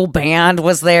high school band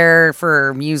was there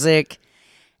for music,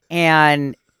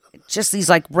 and just these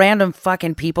like random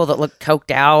fucking people that look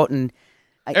coked out, and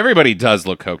Everybody does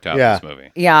look coked out Yeah. in this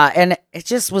movie. yeah, and it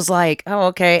just was like, oh,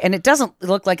 okay. And it doesn't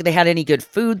look like they had any good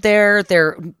food there.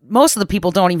 Most of the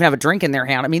people don't even have a drink in their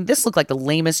hand. I mean, this looked like the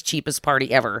lamest, cheapest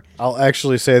party ever. I'll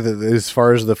actually say that as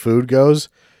far as the food goes,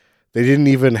 they didn't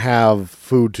even have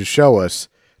food to show us.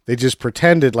 They just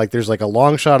pretended like there's like a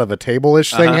long shot of a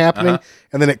table-ish thing happening,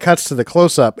 and then it cuts to the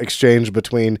close-up exchange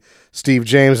between Steve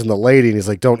James and the lady, and he's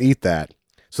like, don't eat that.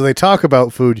 So they talk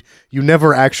about food. You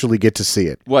never actually get to see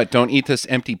it. What? Don't eat this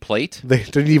empty plate? They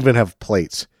didn't even have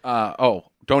plates.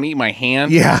 Don't eat my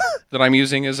hand Yeah. that I'm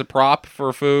using as a prop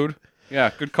for food.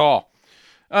 Yeah, good call.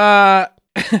 Yeah.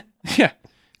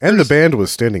 And the band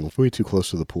was standing way too close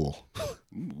to the pool.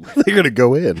 They're going to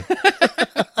go in.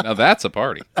 Now that's a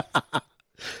party.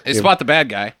 They spot the bad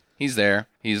guy. He's there.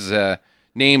 He's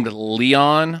named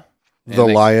Leon. The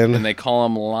lion. And they call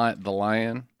him the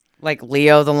Lion. Like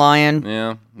Leo the Lion.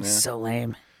 Yeah. So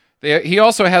lame. He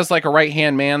also has like a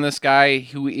right-hand man, this guy,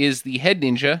 who is the head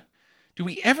ninja. Do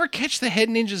we ever catch the head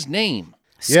ninja's name?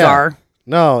 Scar.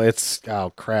 No, it's,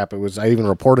 oh crap. I even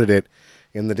reported it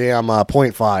in the damn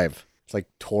 .5. It's like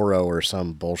Toro or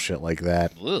some bullshit like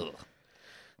that. Ugh.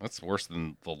 That's worse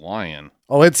than the Lion.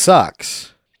 Oh, it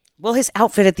sucks. Well, his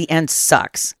outfit at the end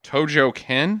sucks. Tojo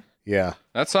Ken? Yeah.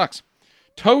 That sucks.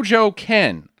 Tojo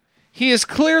Ken. He is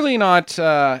clearly not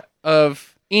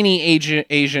of any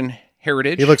Asian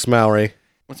heritage. He looks Maori.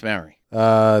 What's Maori?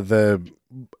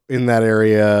 In that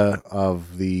area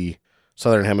of the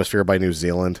southern hemisphere by New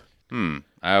Zealand.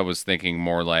 I was thinking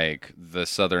more like the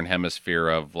southern hemisphere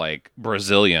of like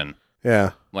Brazilian.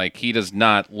 Yeah. Like he does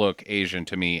not look Asian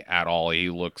to me at all. He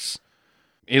looks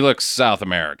South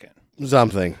American.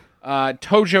 Something.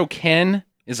 Tojo Ken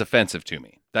is offensive to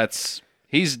me.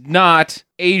 He's not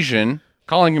Asian.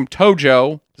 Calling him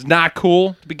Tojo is not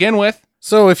cool to begin with.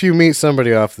 So if you meet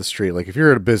somebody off the street, like if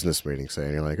you're at a business meeting, say,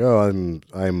 and you're like, oh,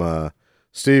 I'm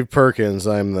Steve Perkins,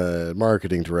 I'm the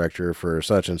marketing director for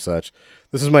such and such.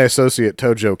 This is my associate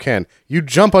Tojo Ken. You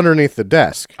jump underneath the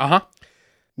desk. Uh-huh.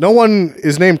 No one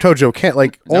is named Tojo Ken.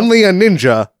 Like, only a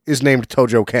ninja is named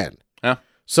Tojo Ken. Yeah.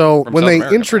 So From when South they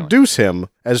America, introduce him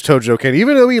as Tojo Ken,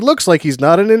 even though he looks like he's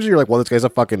not a ninja, you're like, well, this guy's a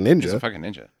fucking ninja. He's a fucking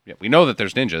ninja. Yeah, we know that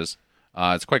there's ninjas.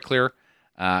 It's quite clear.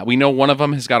 We know one of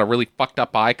them has got a really fucked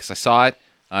up eye because I saw it.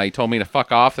 He told me to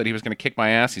fuck off, that he was going to kick my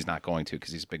ass. He's not going to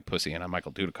because he's a big pussy and I'm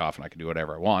Michael Dudikoff and I can do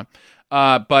whatever I want.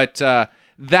 But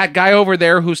that guy over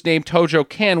there who's named Tojo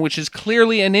Ken, which is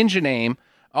clearly a ninja name,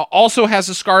 also has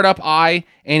a scarred up eye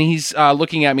and he's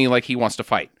looking at me like he wants to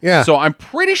fight. Yeah. So I'm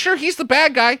pretty sure he's the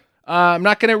bad guy. I'm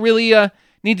not going to really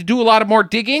need to do a lot of more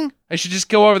digging. I should just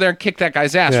go over there and kick that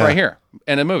guy's ass Yeah. right here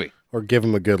in a movie. Or give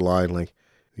him a good line like,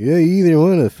 yeah, you either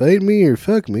want to fight me or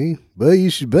fuck me, but you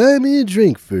should buy me a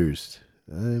drink first.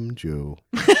 I'm Joe.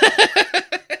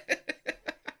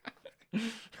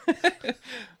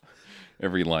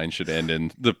 Every line should end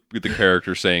in the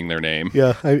character saying their name.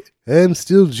 Yeah, I'm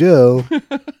still Joe.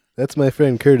 That's my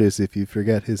friend Curtis, if you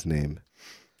forgot his name.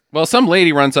 Well, some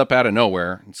lady runs up out of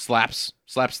nowhere and slaps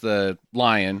the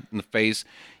lion in the face.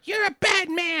 You're a bad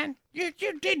man. You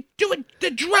did doing the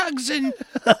drugs and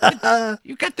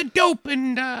you got the dope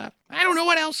and I don't know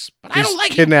what else, but I don't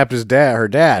like it. Kidnapped her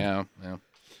dad, Yeah.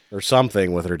 or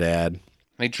something with her dad.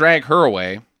 They drag her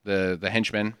away, the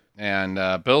henchman,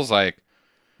 and Bill's like,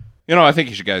 I think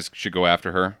you guys should go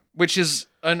after her, which is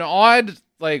an odd,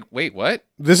 like, wait, what?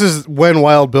 This is when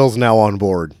Wild Bill's now on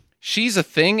board. She's a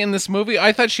thing in this movie.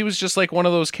 I thought she was just like one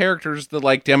of those characters that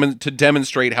like to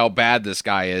demonstrate how bad this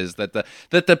guy is. That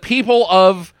the people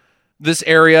of this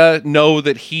area know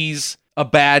that he's a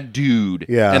bad dude.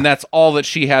 Yeah. And that's all that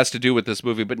she has to do with this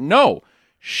movie. But no,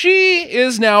 she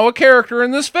is now a character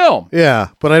in this film. Yeah,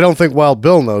 but I don't think Wild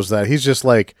Bill knows that. He's just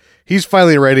like, he's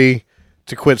finally ready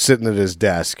to quit sitting at his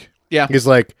desk. Yeah. He's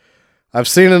like, I've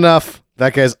seen enough.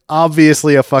 That guy's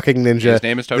obviously a fucking ninja. His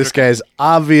name is Tojo This guy's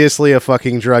obviously a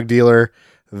fucking drug dealer.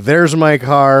 There's my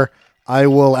car. I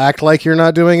will act like you're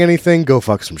not doing anything. Go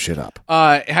fuck some shit up.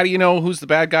 How do you know who's the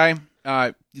bad guy?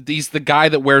 He's the guy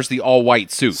that wears the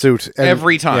all-white suit. And-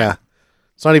 Every time. Yeah.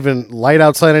 It's not even light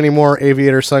outside anymore.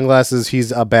 Aviator sunglasses.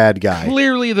 He's a bad guy.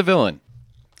 Clearly the villain.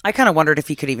 I kind of wondered if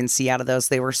he could even see out of those.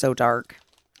 They were so dark.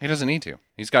 He doesn't need to.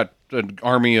 He's got an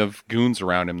army of goons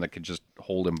around him that could just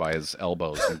hold him by his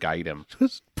elbows and guide him.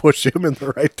 Just push him in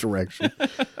the right direction.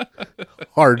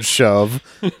 Hard shove.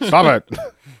 Stop it.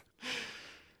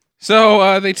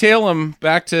 So they tail him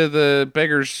back to the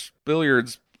Beggar's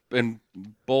Billiards and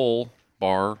Bowl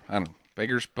Bar. I don't know.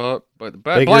 Beggar's Blind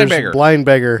Beggar. Blind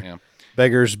beggar. Yeah.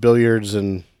 Beggars, billiards,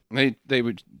 and They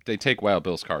take Wild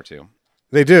Bill's car too.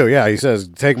 they do. Yeah, he says,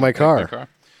 "Take my Their car." car.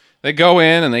 They go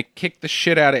in and they kick the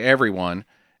shit out of everyone.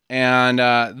 And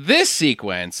this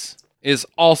sequence is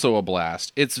also a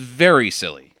blast. It's very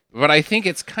silly, but I think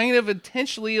it's kind of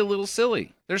intentionally a little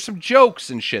silly. There's some jokes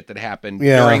and shit that happen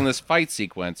Yeah. during this fight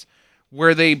sequence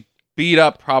where they beat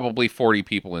up probably 40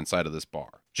 people inside of this bar.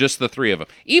 Just the three of them.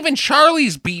 Even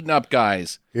Charlie's beating up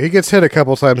guys. He gets hit a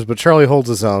couple times, but Charlie holds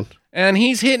his own. And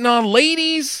he's hitting on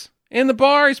ladies in the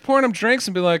bar. He's pouring them drinks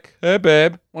and be like, "Hey,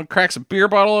 babe." One cracks a beer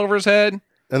bottle over his head.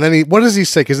 And then what does he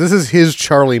say? Because this is his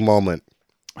Charlie moment.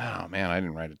 Oh, man, I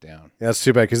didn't write it down. Yeah, that's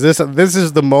too bad. Because this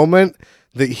is the moment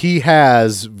that he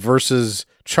has versus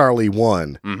Charlie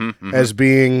 1 as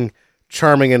being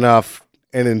charming enough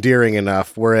and endearing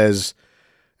enough. Whereas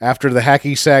after the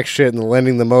hacky sack shit and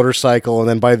lending the motorcycle, and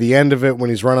then by the end of it, when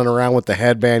he's running around with the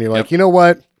headband, you're like, you know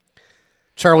what?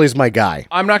 Charlie's my guy.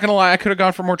 I'm not going to lie. I could have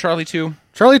gone for more Charlie 2.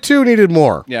 Charlie 2 needed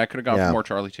more. Yeah, I could have gone Yeah. for more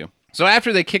Charlie 2. So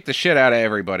after they kick the shit out of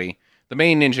everybody, the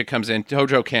main ninja comes in,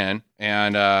 Tojo Ken,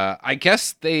 and I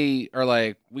guess they are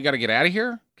like, we got to get out of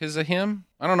here because of him.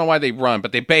 I don't know why they run,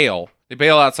 but they bail. They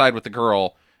bail outside with the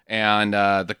girl, and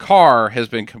the car has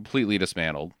been completely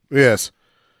dismantled. Yes.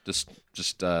 Just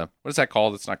what is that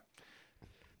called? It's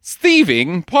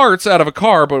thieving parts out of a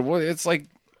car, but it's like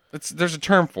there's a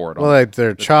term for it. Well,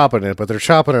 they're chopping it, but they're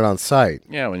chopping it on site.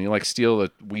 Yeah, when you like steal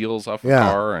the wheels off a Yeah.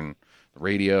 car and the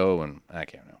radio, and I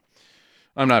can't know.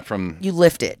 I'm not from You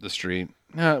lift it. the street.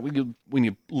 No, when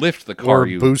you lift the car, Or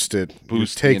you boost it.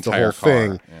 boost you take the the, entire whole thing.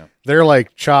 car. Yeah. They're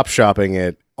like chop shopping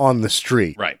it on the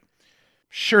street. Right.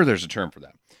 Sure, there's a term for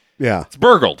that. Yeah. It's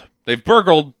burgled. They've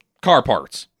burgled car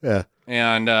parts, Yeah.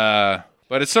 and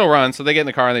but it still runs. So they get in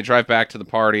the car and they drive back to the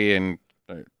party, and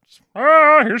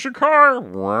here's your car.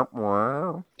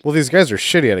 Well, these guys are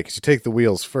shitty at it because you take the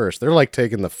wheels first. They're like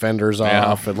taking the fenders Yeah.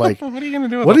 off and like, What are you gonna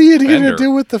do? With what a are you going fender? to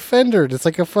do with the fender? It's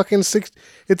like a fucking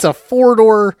it's a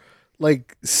 4-door,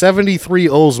 like 73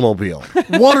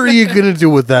 Oldsmobile. What are you going to do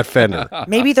with that fender?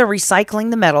 Maybe they're recycling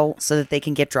the metal so that they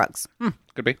can get drugs.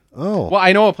 Could be. Oh, Well,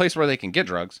 I know a place where they can get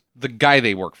drugs. The guy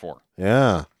they work for.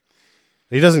 yeah.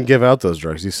 He doesn't give out those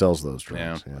drugs. He sells those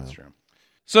Yeah, drugs. that's true.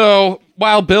 So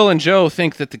while Bill and Joe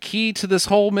think that the key to this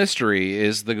whole mystery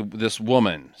is this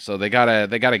woman, so they gotta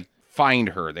find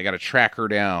her. They gotta track her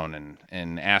down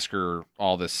and ask her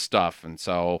all this stuff. And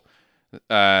so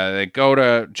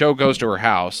Joe goes to her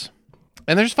house,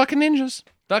 and there's fucking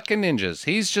ninjas.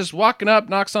 He's just walking up,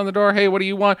 knocks on the door. Hey, what do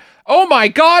you want? Oh my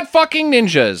god, fucking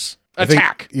ninjas! I think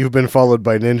Attack! you've been followed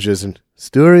by ninjas and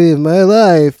story of my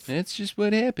life. That's just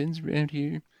what happens around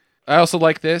here. I also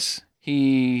like this.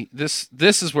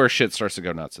 This is where shit starts to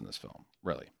go nuts in this film.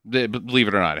 Really, believe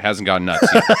it or not, it hasn't gone nuts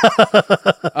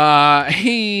yet.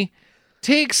 He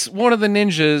takes one of the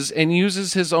ninjas and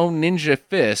uses his own ninja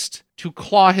fist to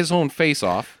claw his own face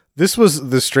off. This was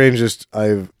the strangest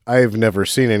I've never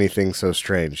seen anything so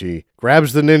strange. He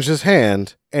grabs the ninja's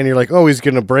hand, and you're like, oh, he's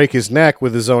going to break his neck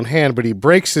with his own hand, but he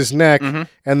breaks his neck, and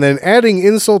then adding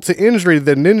insult to injury,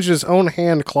 the ninja's own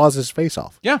hand claws his face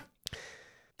off. Yeah.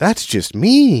 That's just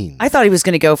mean. I thought he was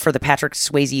going to go for the Patrick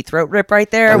Swayze throat rip right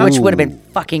there, which would have been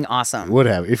fucking awesome. Would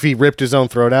have. If he ripped his own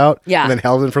throat out, Yeah. and then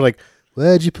held it for like,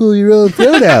 why'd you pull your own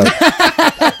throat out?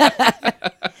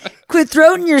 Quit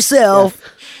throating yourself.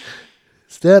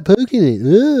 Stop poking it.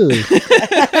 Ooh.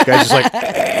 Guy's just like,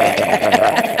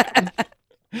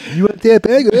 you want that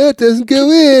bag? Oh, it doesn't go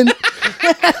in.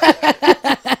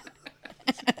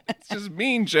 It's just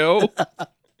mean, Joe.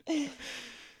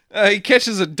 He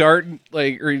catches a dart,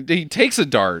 or he takes a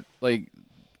dart,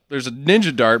 there's a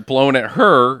ninja dart blowing at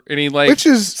her, and he Which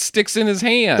is- sticks in his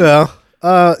hand. Well,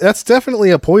 That's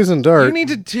definitely a poison dart. You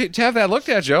need to have that looked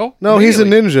at, Joe. No, he's a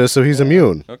Immediately. ninja, so he's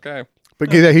immune. Okay.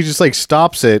 But yeah, he just like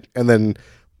stops it and then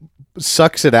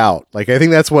sucks it out. Like I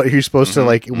think that's what he's supposed to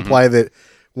like imply that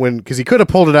because he could have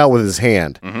pulled it out with his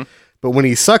hand, but when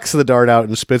he sucks the dart out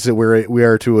and spits it, we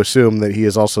are to assume that he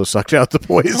has also sucked out the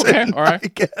poison. Okay, all right. I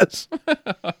guess.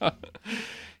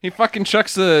 He fucking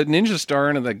chucks the ninja star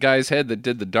into the guy's head that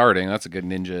did the darting. That's a good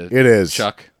ninja. It is.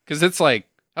 chuck. Because it's like,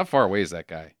 how far away is that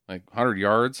guy? Like 100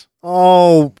 yards?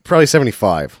 Oh, probably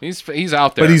 75. He's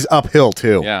out there. But he's uphill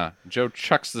too. Yeah. Joe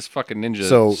chucks this fucking ninja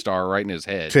So- star right in his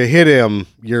head. To hit him,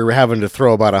 you're having to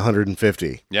throw about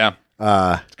 150. Yeah.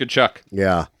 It's a good chuck.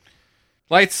 Yeah.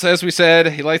 Lights, as we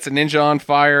said, he lights a ninja on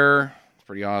fire. It's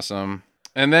pretty awesome.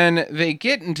 And then they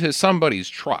get into somebody's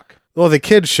truck. Well, the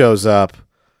kid shows up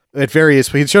at various.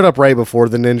 He showed up right before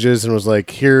the ninjas and was like,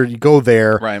 "Here, you go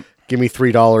there. Right. Give me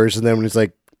 $3." And then when he's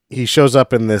like, he shows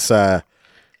up in this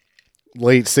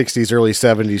late 60s, early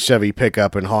 70s Chevy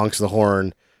pickup and honks the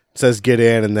horn, says, "Get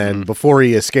in." And then before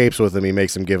he escapes with him, he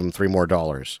makes him give him $3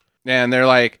 more. And they're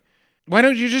like, why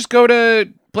don't you just go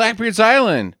to Blackbeard's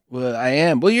Island? Well, I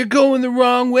am. Well, you're going the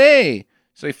wrong way.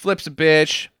 So he flips a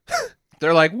bitch.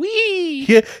 They're like, wee.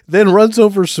 He then runs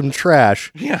over some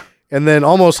trash Yeah. and then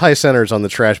almost high centers on the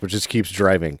trash, but just keeps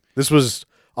driving. This was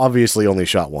obviously only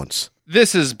shot once.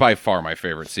 This is by far my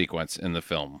favorite sequence in the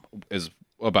film is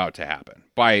about to happen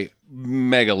by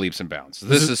mega leaps and bounds.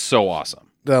 This is so awesome.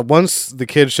 Once the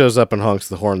kid shows up and honks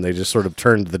the horn, they just sort of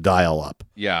turned the dial up.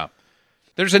 Yeah.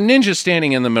 There's a ninja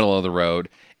standing in the middle of the road,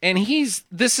 and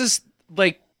this is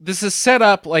set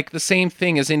up like the same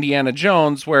thing as Indiana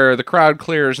Jones, where the crowd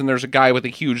clears and there's a guy with a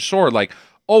huge sword. Like,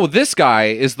 oh, this guy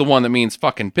is the one that means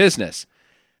fucking business.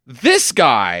 This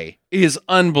guy is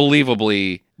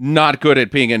unbelievably not good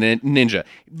at being a ninja.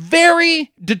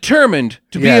 Very determined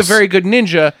to be a Yes. very good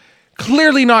ninja.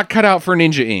 Clearly not cut out for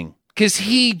ninja-ing, because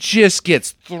he just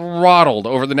gets throttled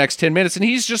over the next 10 minutes, and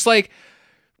he's just like,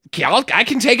 "Okay, I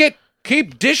can take it.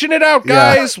 Keep dishing it out,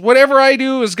 Yeah. guys. Whatever I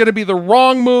do is going to be the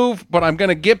wrong move, but I'm going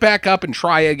to get back up and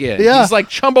try again." Yeah. He's like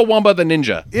Chumbawamba the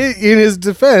ninja. In his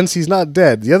defense, he's not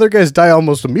dead. The other guys die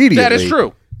almost immediately. That is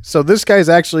true. So this guy's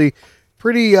actually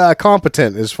pretty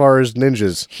competent as far as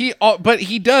ninjas. But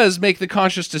he does make the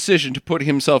conscious decision to put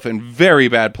himself in very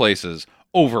bad places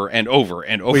over and over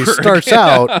and over. He starts again.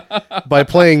 out by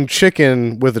playing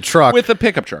chicken with a truck with a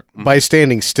pickup truck. by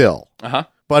standing still. Uh-huh.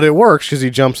 But it works because he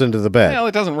jumps into the bed. Well,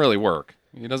 it doesn't really work.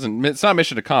 He doesn't. It's not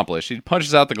mission accomplished. He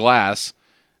punches out the glass,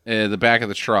 the back of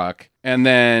the truck, and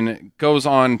then goes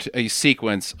on to a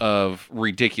sequence of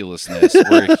ridiculousness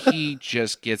where he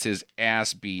just gets his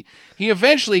ass beat. He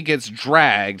eventually gets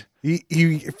dragged. He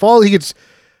gets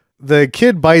the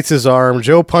kid bites his arm.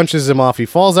 Joe punches him off. He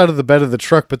falls out of the bed of the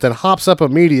truck, but then hops up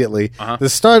immediately. Uh-huh. The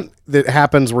stunt that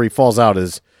happens where he falls out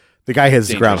is the guy hits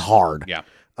the ground Dangerous. hard.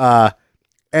 Yeah.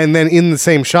 And then in the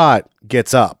same shot,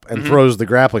 gets up Mm-hmm. and throws the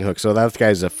grappling hook. So that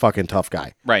guy's a fucking tough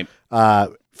guy. Right.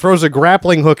 Throws a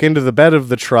grappling hook into the bed of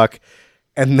the truck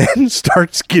and then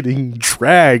starts getting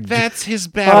dragged That's his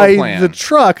battle by plan. the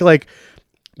truck. Like,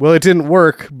 well, it didn't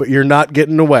work, but you're not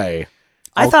getting away.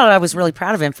 I thought I was really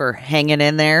proud of him for hanging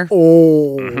in there.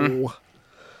 Oh. Mm-hmm.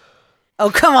 Oh,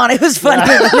 come on. It was funnier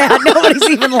than that. Nobody's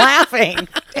even laughing.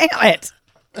 Damn it.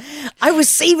 I was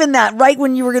saving that right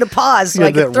when you were going to pause so Yeah,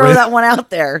 I could that throw ri- that one out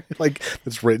there. Like,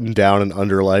 it's written down and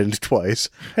underlined twice.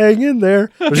 Hang in there.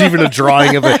 There's even a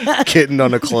drawing of a kitten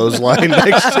on a clothesline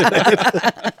next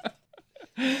to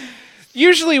it.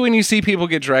 Usually when you see people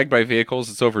get dragged by vehicles,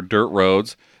 it's over dirt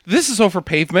roads. This is over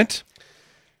pavement.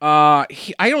 I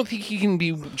don't think he can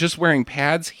be just wearing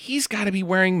pads. He's got to be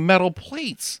wearing metal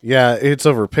plates. Yeah, it's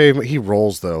over pavement. He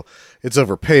rolls, though. It's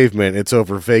over pavement. It's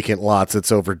over vacant lots.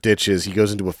 It's over ditches. He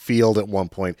goes into a field at one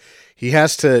point. He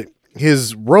has to,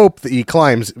 his rope that he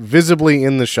climbs visibly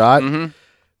in the shot,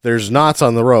 there's knots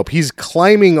on the rope. He's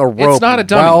climbing a rope not a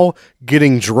dummy. while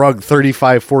getting drugged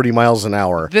 35, 40 miles an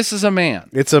hour. This is a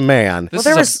man. It's a man. This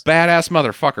Well, there is a badass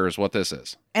motherfucker is what this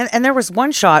is. And there was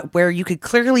one shot where you could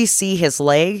clearly see his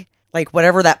leg, like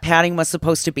whatever that padding was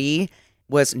supposed to be,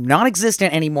 was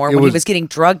non-existent anymore when he was getting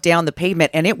drugged down the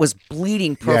pavement, and it was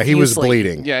bleeding profusely. Yeah, he was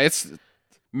bleeding. Yeah,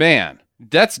 man,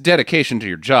 that's dedication to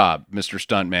your job, Mr.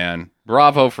 Stuntman.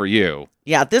 Bravo for you.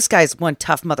 Yeah, this guy's one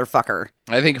tough motherfucker.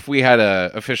 I think if we had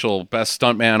a official best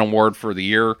stuntman award for the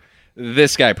year,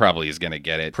 this guy probably is going to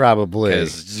get it. Probably.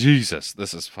 Because, Jesus,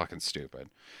 this is fucking stupid.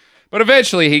 But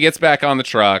eventually he gets back on the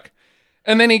truck,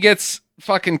 and then he gets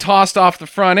fucking tossed off the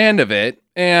front end of it,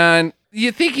 and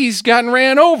you think he's gotten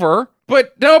ran over,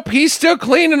 but nope, he's still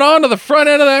clinging onto the front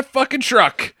end of that fucking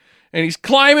truck. And he's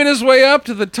climbing his way up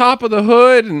to the top of the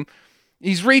hood, and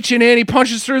he's reaching in, he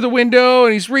punches through the window,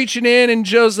 and he's reaching in, and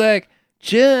Joe's like,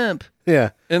 jump.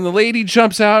 Yeah. And the lady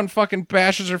jumps out and fucking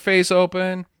bashes her face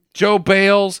open. Joe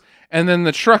bails, and then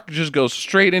the truck just goes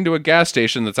straight into a gas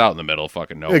station that's out in the middle of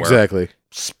fucking nowhere. Exactly.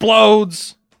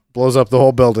 Explodes. Blows up the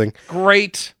whole building.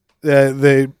 Great.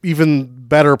 The even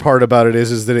better part about it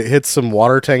is that it hits some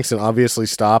water tanks and obviously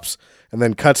stops, and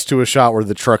then cuts to a shot where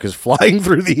the truck is flying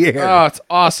through the air. Oh, it's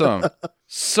awesome.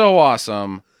 So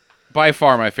awesome. By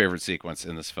far my favorite sequence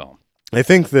in this film. I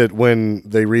think that when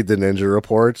they read the ninja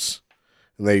reports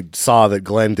and they saw that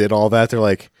Glenn did all that, they're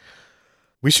like,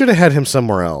 we should have had him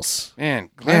somewhere else. Man,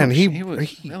 Glenn, Man, he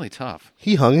was really tough.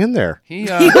 He hung in there. He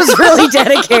He was really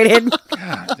dedicated.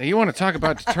 God, you want to talk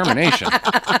about determination.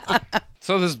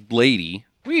 So this lady,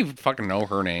 we fucking know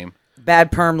her name.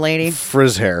 Bad perm lady.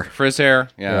 Frizz hair. Frizz hair.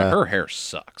 Yeah, Yeah. her hair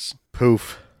sucks.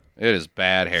 Poof. It is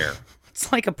bad hair.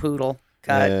 It's like a poodle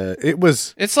cut. It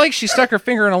was... It's like she stuck her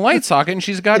finger in a light socket and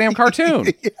she's a goddamn cartoon.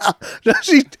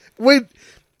 Wait,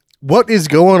 what is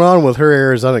going on with her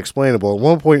hair is unexplainable. At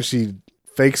one point, she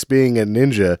fakes being a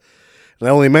ninja. And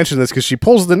I only mention this because she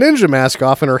pulls the ninja mask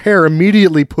off and her hair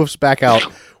immediately poofs back out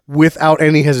without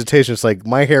any hesitation. It's like,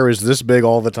 my hair is this big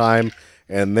all the time,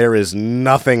 and there is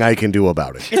nothing I can do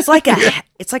about it. It's like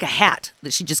a hat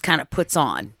that she just kind of puts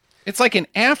on. It's like an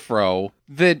afro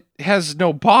that has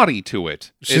no body to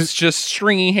it. She's- It's just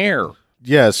stringy hair.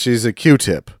 Yes, she's a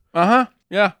Q-tip. Uh-huh.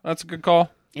 Yeah, that's a good call.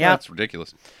 Yeah. That's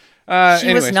ridiculous. She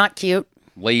Anyways, was not cute.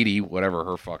 lady, whatever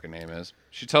her fucking name is.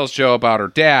 She tells Joe about her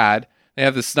dad. They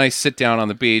have this nice sit down on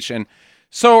the beach. And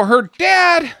so her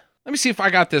dad, let me see if I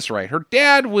got this right. Her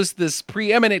dad was this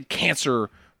preeminent cancer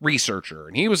researcher,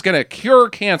 and he was going to cure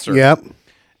cancer. Yep.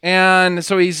 And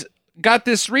so he's got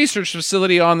this research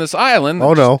facility on this island.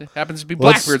 Oh, that no. just happens to be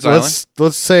Blackbeard's Island.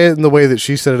 Let's say it in the way that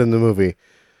she said it in the movie.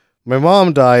 My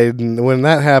mom died, and when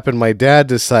that happened, my dad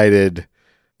decided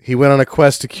he went on a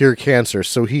quest to cure cancer.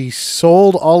 So he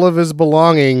sold all of his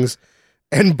belongings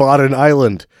and bought an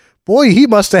island. Boy, he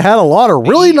must have had a lot of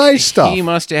really nice stuff. He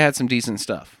must have had some decent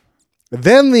stuff.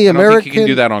 Then the I don't American, think you can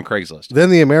do that on Craigslist. then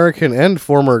the American and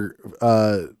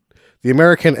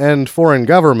foreign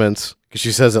governments, because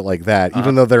she says it like that,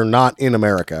 even though they're not in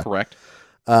America, Correct.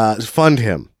 fund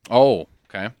him Oh,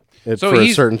 okay. So for a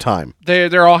he's- certain time.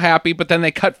 They're all happy, but then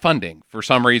they cut funding for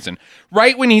some reason.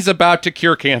 Right when he's about to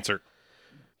cure cancer.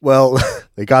 Well,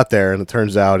 they got there, and it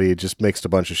turns out he just mixed a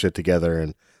bunch of shit together,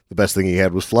 and the best thing he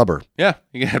had was flubber, Yeah,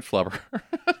 you had flubber.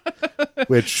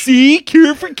 which See,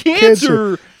 cure for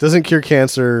cancer. doesn't cure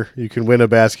cancer. You can win a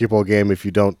basketball game if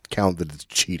you don't count that it's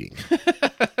cheating.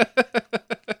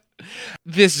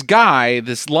 This guy,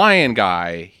 this lion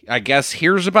guy, I guess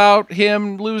hears about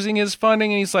him losing his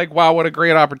funding, and he's like, wow, what a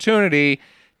great opportunity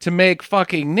to make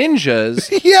fucking ninjas.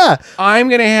 Yeah, I'm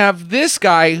going to have this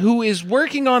guy who is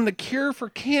working on the cure for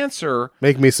cancer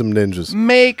make me some ninjas.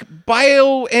 make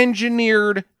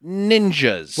bioengineered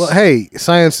ninjas. Well, hey,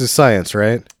 science is science,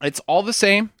 right? It's all the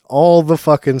same. All the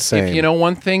fucking same. If you know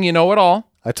one thing, you know it all.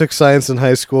 I took science in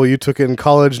high school. You took it in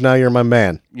college. Now you're my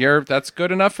man. That's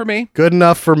good enough for me. Good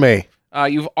enough for me.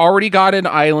 You've already got an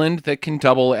island that can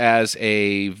double as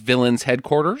a villain's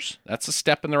headquarters. That's a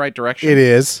step in the right direction. It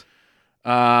is.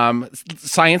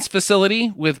 Science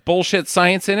facility with bullshit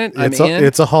science in it. I'm in.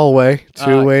 It's a hallway to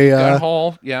You've got a. a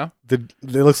hall. Yeah. It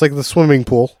looks like the swimming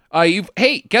pool.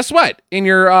 Hey, guess what? In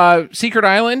your secret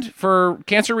island for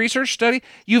cancer research study,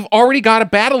 you've already got a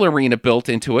battle arena built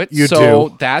into it. You so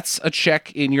do. that's a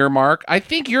check in your mark. I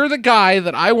think you're the guy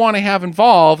that I want to have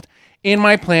involved in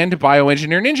my plan to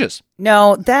bioengineer ninjas.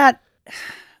 No, that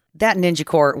ninja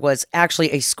court was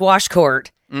actually a squash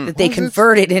court that they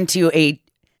converted into a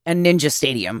ninja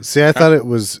stadium. See, I thought it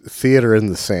was theater in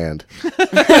the sand.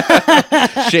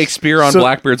 Shakespeare on So-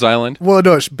 Blackbeard's Island. Well,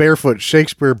 no, it's barefoot.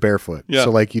 Shakespeare barefoot. Yeah. So,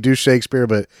 like, you do Shakespeare,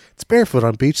 but it's barefoot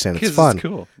on beach sand. It's 'Cause fun. It's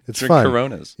cool. It's Drink fun.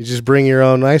 Coronas. You just bring your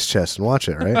own ice chest and watch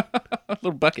it, right? A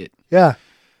little bucket. Yeah.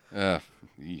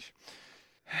 Yeesh.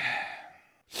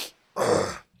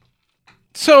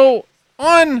 So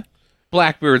on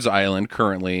Blackbeard's Island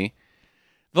currently,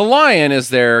 the lion is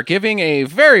there giving a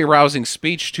very rousing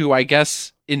speech to, I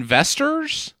guess,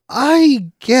 investors. I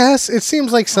guess it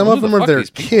seems like some Who of the them are fuck their these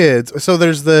people? kids. So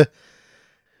there's the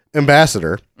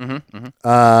ambassador,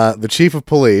 the chief of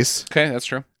police, Okay, that's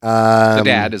true. The the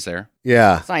dad is there.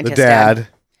 yeah, Scientist the dad,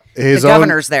 his The own.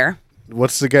 governor's there.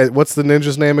 What's the guy? What's the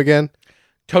ninja's name again?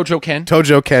 Tojo Ken.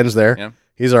 Tojo Ken's there. Yeah.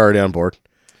 He's already on board.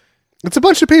 It's a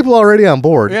bunch of people already on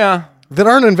board Yeah. that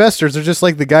aren't investors. They're just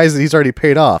like the guys that he's already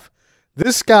paid off.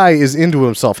 This guy is into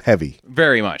himself heavy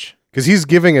Very much. because he's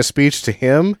giving a speech to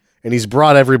him and he's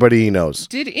brought everybody he knows.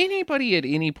 Did anybody at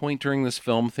any point during this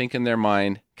film think in their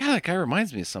mind, God, that guy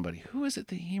reminds me of somebody. Who is it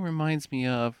that he reminds me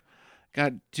of?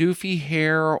 Got doofy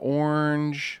hair,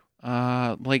 orange,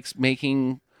 like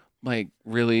making like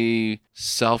really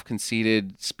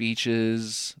self-conceited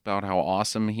speeches about how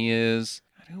awesome he is.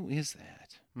 God, who is that?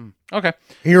 Okay.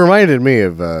 He reminded me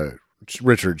of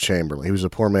Richard Chamberlain. He was a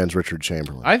poor man's Richard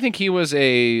Chamberlain. I think he was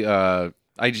a,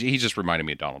 he just reminded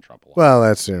me of Donald Trump a lot. Well,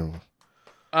 that's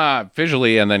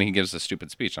Visually, and then he gives a stupid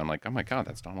speech. I'm like, oh my God,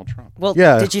 that's Donald Trump. Well,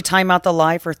 Yeah. did you time out the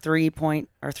lie for 3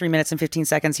 minutes and 15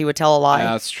 seconds? He would tell a lie.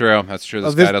 That's true. That's true.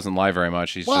 This this- guy doesn't lie very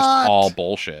much. He's What? just all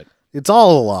bullshit. it's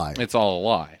all a lie. It's all a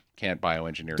lie. Can't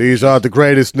bioengineer. These are the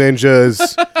greatest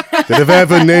ninjas that have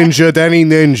ever ninja'd any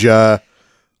ninja.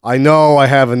 I know I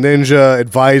have a ninja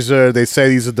advisor. They say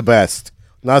these are the best.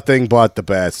 Nothing but the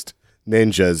best.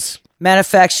 Ninjas.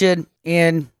 Manufactured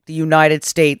in the United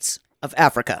States of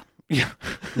Africa.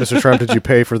 Mr. Trump, did you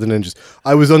pay for the ninjas?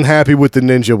 I was unhappy with the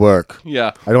ninja work.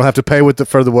 Yeah, I don't have to pay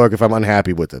for the work if I'm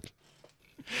unhappy with it.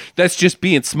 that's just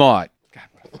being smart. God,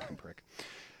 what a fucking prick.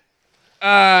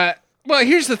 Well,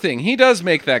 here's the thing. He does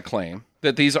make that claim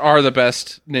that these are the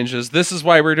best ninjas. This is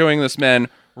why we're doing this, men.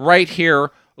 Right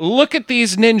here. Look at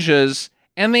these ninjas,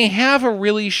 and they have a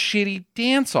really shitty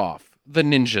dance-off. The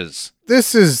ninjas.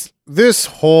 This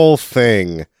whole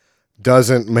thing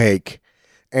doesn't make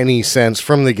any sense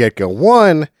from the get-go.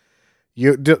 One,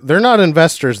 they're not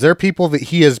investors. They're people that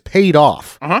he has paid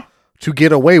off to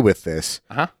get away with this.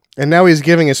 And now he's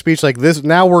giving a speech like this.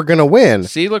 Now we're going to win.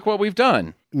 See, look what we've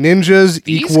done. Ninjas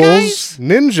These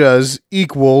guys?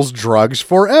 equals drugs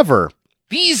forever.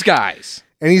 These guys.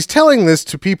 And he's telling this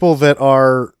to people that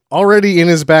are already in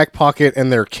his back pocket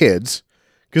and their kids.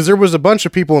 Because there was a bunch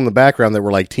of people in the background that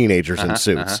were like teenagers in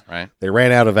suits. Right. They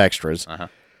ran out of extras.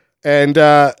 And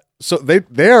so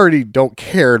they already don't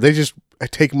care. They just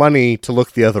take money to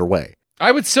look the other way.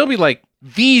 I would still be like,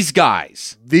 these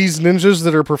guys. These ninjas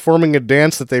that are performing a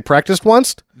dance that they practiced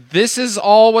once? This is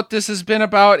all what this has been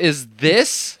about, is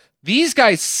this? These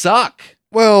guys suck.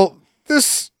 Well,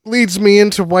 this leads me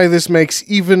into why this makes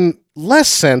even less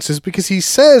sense, is because he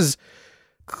says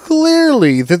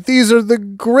clearly that these are the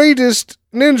greatest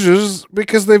ninjas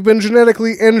because they've been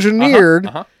genetically engineered.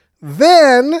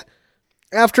 Then,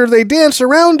 after they dance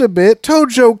around a bit,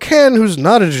 Tojo Ken, who's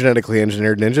not a genetically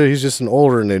engineered ninja, he's just an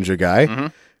older ninja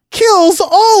guy, kills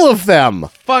all of them.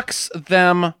 Fucks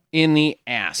them in the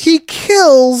ass. He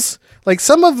kills, like,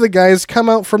 some of the guys come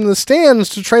out from the stands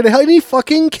to try to help, and he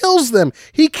fucking kills them.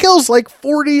 He kills like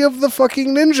 40 of the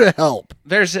fucking ninja help.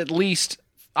 There's at least,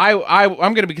 I'm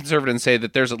going to be conservative and say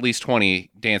that there's at least 20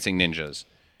 dancing ninjas.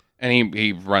 And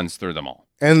he runs through them all.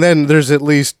 And then there's at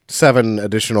least 7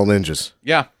 additional ninjas.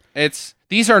 Yeah.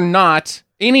 These are not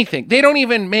anything. They don't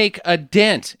even make a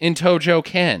dent in Tojo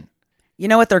Ken. You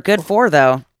know what they're good for,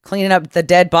 though? Cleaning up the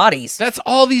dead bodies. That's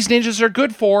all these ninjas are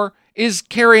good for, is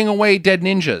carrying away dead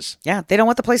ninjas. Yeah, they don't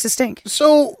want the place to stink.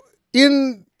 So,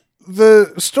 in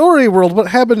the story world, what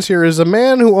happens here is a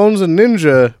man who owns a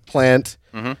ninja plant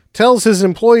tells his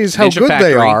employees how Ninja good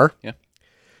factory. they are, Yeah.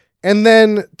 and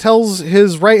then tells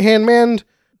his right-hand man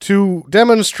to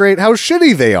demonstrate how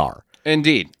shitty they are.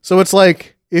 Indeed. So it's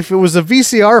like, if it was a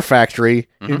VCR factory,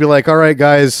 he'd be like, all right,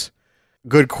 guys,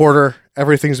 good quarter.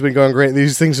 Everything's been going great.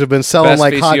 These things have been selling Best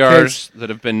like hotcakes. VCRs that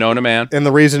have been known to man. And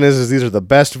the reason is these are the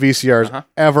best VCRs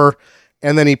ever.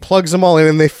 And then he plugs them all in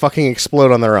and they fucking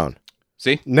explode on their own.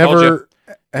 See? Never.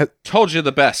 Told you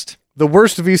the best. The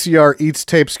worst VCR eats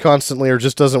tapes constantly or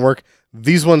just doesn't work.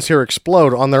 These ones here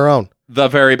explode on their own. The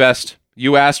very best.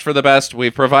 You asked for the best.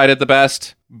 We've provided the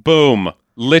best. Boom.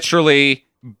 Literally,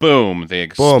 boom. They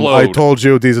explode. Boom. I told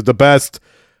you these are the best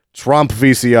Trump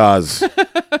VCRs.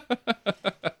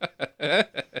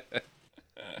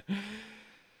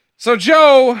 So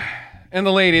Joe and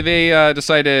the lady, they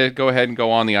decide to go ahead and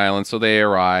go on the island. So they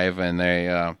arrive and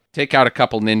they take out a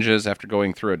couple ninjas after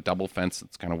going through a double fence.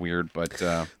 It's kind of weird, but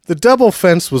The double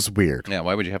fence was weird. yeah,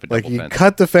 why would you have a Like, double you fence?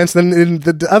 cut the fence, then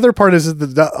the other part is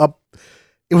that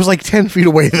it was like 10 feet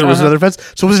away there was another fence.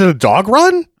 So was it a dog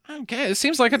run? Okay, it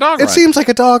seems like a dog It run. seems like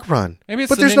a dog run. Maybe it's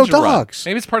but the there's no ninja run. dogs.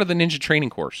 Maybe it's part of the ninja training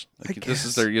course. Like, this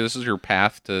is guess. this is your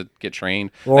path to get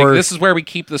trained. Or- like, this is where we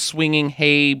keep the swinging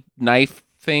hay knife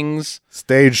things.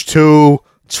 Stage 2,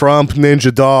 Trump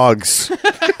ninja dogs.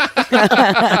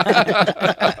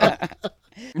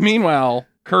 Meanwhile,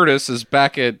 Curtis is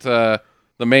back at the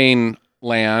main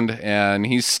land, and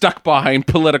he's stuck behind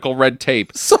political red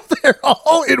tape. So they're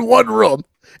all in one room.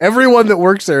 Everyone that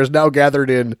works there is now gathered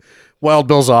in Wild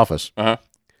Bill's office. Uh-huh.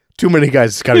 Too many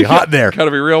guys. It's got to be hot in there. Gotta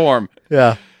be real warm.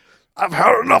 Yeah. I've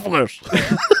had enough of this.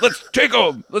 Let's take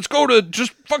them. Let's go to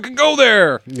just fucking go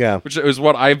there. Yeah. Which is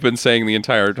what I've been saying the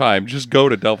entire time. Just go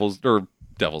to Devil's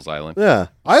Island. Yeah.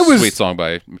 I was Sweet song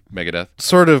by Megadeth.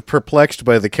 sort of perplexed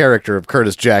by the character of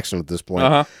Curtis Jackson at this point.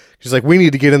 Uh-huh. She's like, we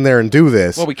need to get in there and do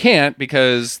this. Well, we can't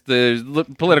because the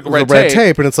political The red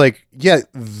tape. And it's like, yeah,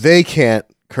 they can't,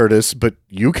 Curtis, but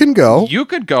you can go. You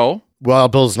could go. Well,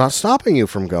 Bill's not stopping you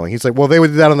from going. He's like, well, they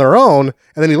would do that on their own.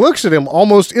 And then he looks at him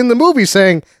almost in the movie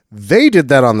saying, they did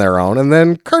that on their own. And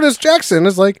then Curtis Jackson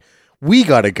is like, we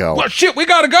got to go. Well, shit, we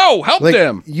gotta go. Help Like,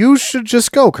 them. you should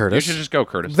just go, Curtis. You should just go,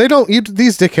 Curtis. They don't.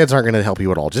 These dickheads aren't going to help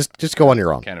you at all. Just go on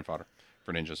your own. Cannon fodder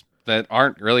for ninjas that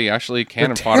aren't really actually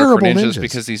cannon They're fodder for terrible ninjas ninjas.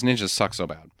 because these ninjas suck so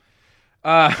bad.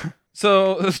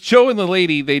 So Joe and the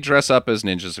lady, they dress up as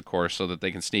ninjas, of course, so that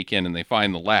they can sneak in and they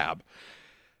find the lab.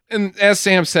 And as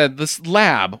Sam said, this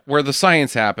lab where the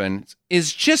science happens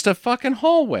is just a fucking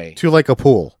hallway To like a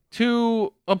pool.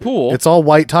 to a pool. It's all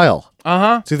white tile.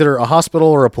 Uh-huh. It's either a hospital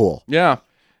or a pool. Yeah.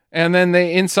 And then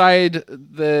they inside at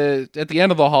the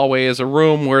end of the hallway is a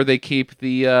room where they keep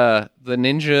the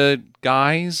ninja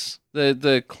guys,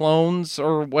 the clones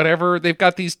or whatever. They've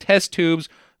got these test tubes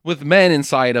with men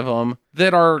inside of them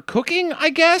that are cooking,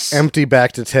 I guess. Empty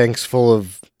back to tanks full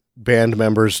of band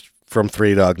members from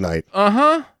Three Dog Night.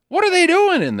 Uh-huh. What are they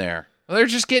doing in there? They're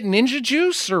just getting ninja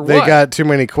juice or They what? got too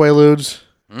many Quaaludes.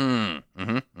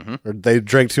 Mm-hmm. Or they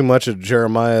drank too much of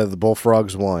Jeremiah the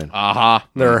Bullfrog's wine. Uh-huh.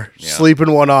 They're Yeah.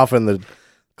 sleeping one off in the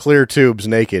clear tubes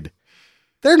naked.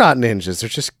 They're not ninjas. They're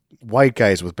just white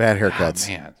guys with bad haircuts.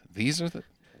 Oh, man, these are the...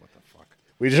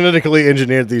 We genetically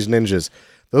engineered these ninjas.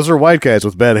 Those are white guys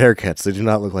with bad haircuts. They do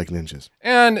not look like ninjas.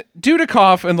 And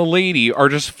Dudikoff and the lady are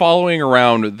just following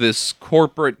around this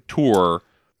corporate tour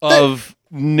of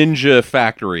Ninja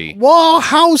Factory. Well,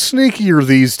 how sneaky are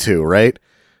these two, right?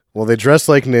 Well, they dress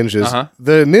like ninjas. Uh-huh.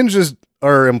 The ninjas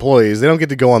are employees. They don't get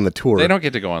to go on the tour. They don't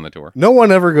get to go on the tour. No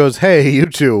one ever goes, hey, you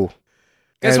two.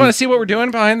 Guys, And want to see what we're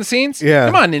doing behind the scenes? Yeah.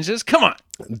 Come on, ninjas. Come on.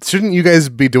 shouldn't you guys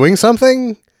be doing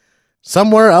something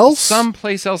somewhere else?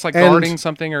 Someplace else, like And- guarding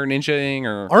something or ninjaing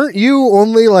or... Aren't you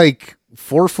only like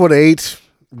 4'8",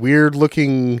 weird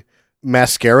looking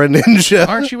mascara ninja?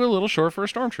 Aren't you a little short for a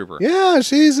stormtrooper? Yeah,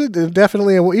 she's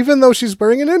definitely even though she's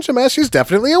wearing a ninja mask, she's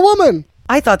definitely a woman.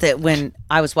 I thought that when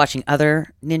I was watching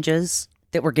other ninjas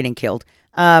that were getting killed,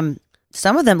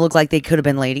 some of them looked like they could have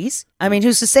been ladies. I mean,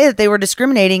 who's to say that they were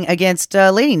discriminating against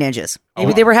lady ninjas?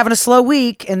 Maybe they were having a slow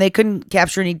week and they couldn't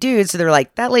capture any dudes, so they're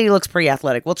like, that lady looks pretty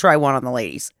athletic. We'll try one on the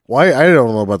ladies. Well, I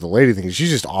don't know about the lady thing.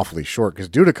 She's just awfully short because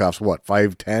Dudikoff's what,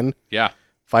 5'10", Yeah.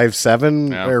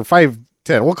 5'7", Yeah. or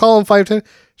 5'10". We'll call him 5'10".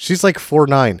 She's like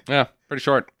 4'9". Yeah, pretty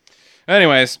short.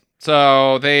 Anyways,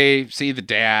 so they see the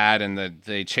dad and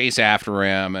they chase after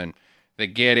him and they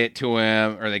get to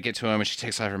him and she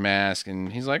takes off her mask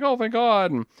and he's like, oh, thank God,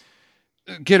 and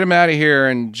get him out of here.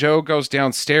 And Joe goes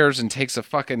downstairs and takes a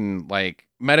fucking like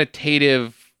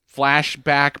meditative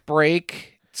flashback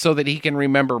break so that he can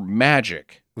remember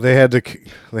magic. They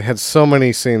had so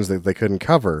many scenes that they couldn't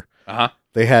cover. Uh-huh.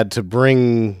 They had to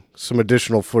bring some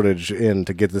additional footage in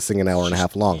to get this thing an hour and a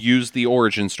half long. Use the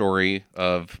origin story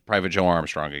of Private Joe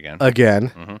Armstrong again.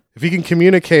 Again, if he can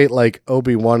communicate like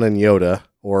Obi-Wan and Yoda,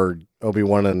 or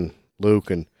Obi-Wan and Luke,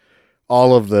 and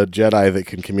all of the Jedi that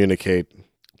can communicate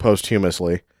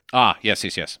posthumously, Yes.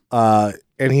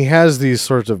 and he has these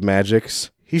sorts of magics,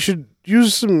 he should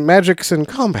use some magics in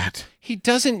combat. He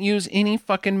doesn't use any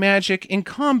fucking magic in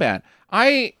combat.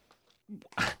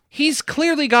 He's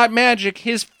clearly got magic.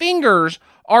 His fingers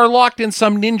are locked in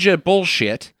some ninja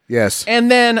bullshit. Yes.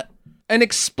 And then an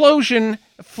explosion,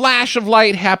 a flash of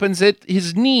light happens at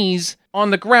his knees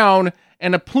on the ground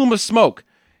and a plume of smoke.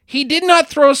 He did not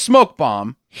throw a smoke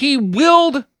bomb. He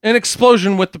willed an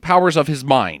explosion with the powers of his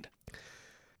mind.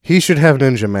 He should have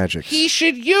ninja magic. He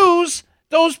should use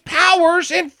those powers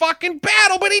in fucking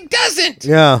battle, but he doesn't.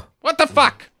 Yeah. What the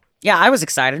fuck? Yeah, I was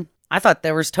excited. I thought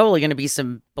there was totally going to be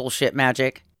some bullshit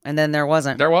magic, and then there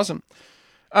wasn't. There wasn't.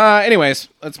 Anyways,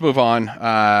 let's move on.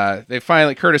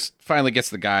 Curtis finally gets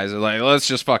the guys. They're like, let's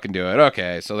just fucking do it.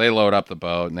 Okay, so they load up the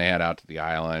boat and they head out to the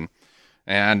island.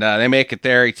 And they make it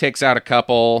there. He takes out a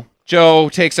couple. Joe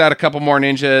takes out a couple more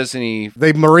ninjas and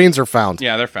The Marines are found.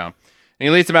 yeah, they're found. And he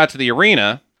leads them out to the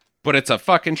arena, but it's a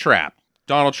fucking trap.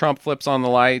 Donald Trump flips on the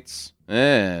lights.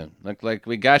 Look like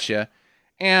we got you.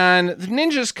 And the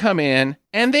ninjas come in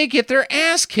and they get their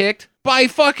ass kicked by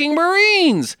fucking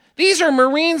Marines. These are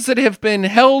Marines that have been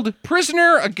held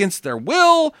prisoner against their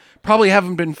will, probably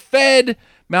haven't been fed,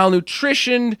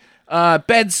 malnutritioned,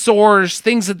 bed sores,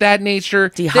 things of that nature.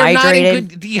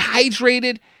 Dehydrated.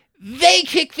 Dehydrated. They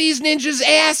kick these ninjas'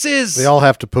 asses. They all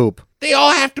have to poop. They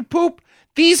all have to poop.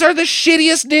 These are the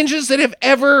shittiest ninjas that have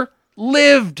ever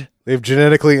lived. They've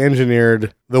genetically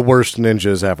engineered the worst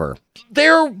ninjas ever.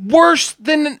 They're worse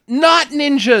than not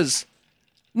ninjas.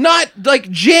 Not like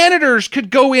janitors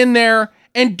could go in there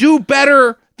and do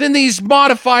better than these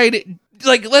modified.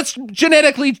 Like, let's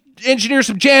genetically engineer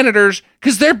some janitors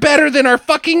because they're better than our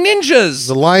fucking ninjas.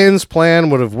 The Lion's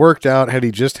plan would have worked out had he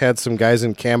just had some guys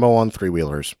in camo on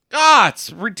three-wheelers.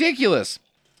 It's ridiculous.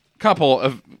 Couple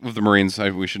of the Marines,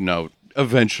 we should note,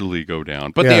 eventually go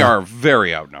down, but they Yeah. are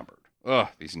very outnumbered. Ugh,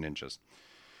 these ninjas.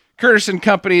 Curtis and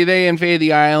company, they invade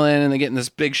the island and they get in this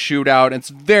big shootout. It's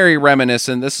very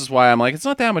reminiscent. This is why I'm like, it's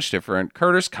not that much different.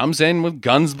 Curtis comes in with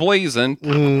guns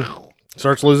blazing,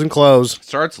 Starts losing clothes.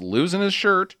 starts losing his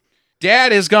shirt.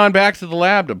 Dad has gone back to the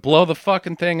lab to blow the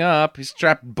fucking thing up. He's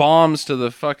strapped bombs to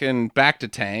the fucking back to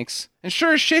tanks. And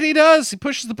sure as shit he does. He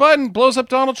pushes the button, blows up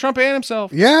Donald Trump and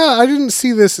himself. Yeah, I didn't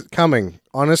see this coming.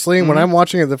 Honestly, when I'm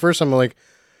watching it the first time, I'm like,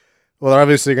 well, they're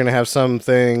obviously going to have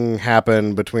something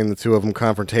happen between the two of them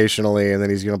confrontationally, and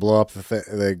then he's going to blow up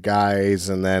the guys,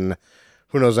 and then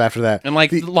who knows after that. And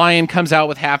like the lion comes out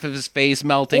with half of his face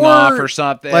melting Or, off or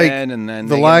something, like, and then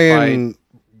the they get a lion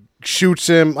shoots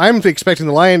him. I'm expecting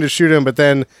the lion to shoot him, but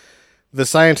then the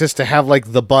scientist to have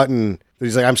like the button that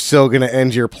he's like, I'm still going to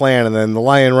end your plan, and then the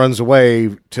lion runs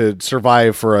away to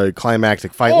survive for a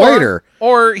climactic fight later.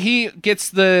 Or he gets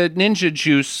the ninja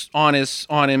juice on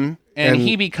him, and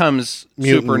he becomes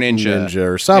super ninja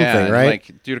or something, Yeah, right?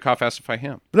 Like Dudikoff has to fight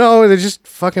him. No, they just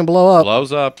fucking blow up.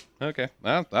 Blows up. Okay,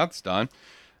 that's done.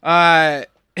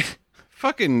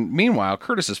 Fucking meanwhile,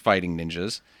 Curtis is fighting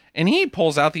ninjas, and he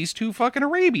pulls out these two fucking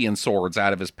Arabian swords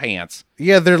out of his pants.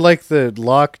 Yeah, they're like the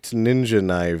locked ninja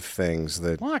knife things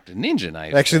that. Locked a ninja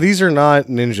knife. Actually, these are not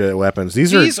ninja weapons.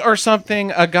 These are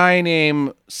something a guy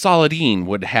named Saladin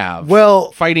would have.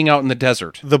 Well- fighting out in the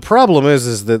desert. The problem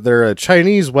is that they're a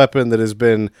Chinese weapon that has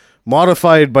been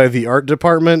modified by the art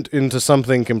department into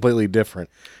something completely different.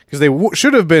 Because they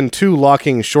should have been two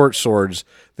locking short swords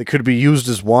that could be used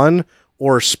as one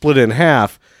or split in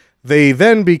half. They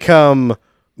then become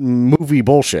movie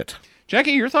bullshit.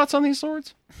 Jackie, your thoughts on these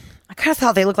swords? I kind of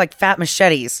thought they looked like fat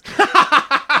machetes.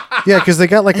 Yeah, because they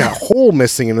got like a hole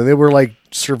missing in them. They were like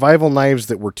survival knives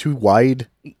that were too wide.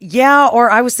 Yeah,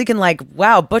 or I was thinking like,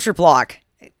 wow, butcher block.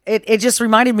 It just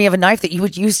reminded me of a knife that you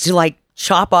would use to like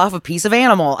chop off a piece of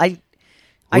animal. I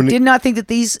did not think that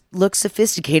these look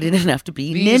sophisticated enough to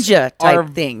be These ninja are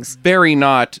type things. Very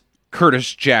not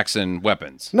Curtis Jackson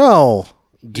weapons. No.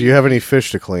 Do you have any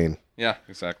fish to clean? Yeah,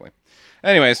 exactly.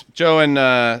 Anyways, Joe and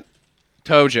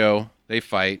Tojo, they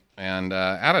fight, and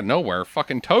out of nowhere,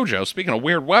 fucking Tojo, speaking of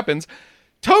weird weapons,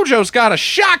 Tojo's got a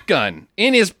shotgun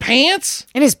in his pants.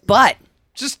 In his butt.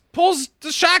 Just pulls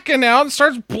the shotgun out and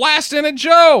starts blasting at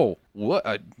Joe. What,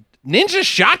 a ninja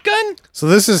shotgun? So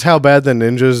this is how bad the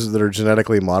ninjas that are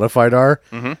genetically modified are,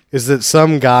 is that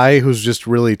some guy who's just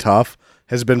really tough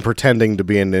has been pretending to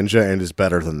be a ninja and is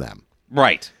better than them.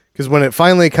 Right. Because when it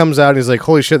finally comes out and he's like,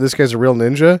 holy shit, this guy's a real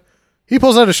ninja, he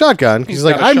pulls out a shotgun. He's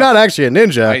like, got a I'm not actually a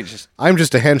ninja. I'm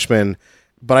just a henchman,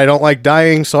 but I don't like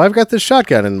dying, so I've got this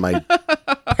shotgun in my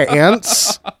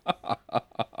pants.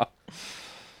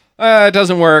 It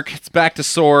doesn't work. It's back to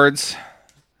swords.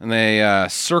 And they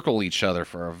circle each other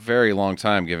for a very long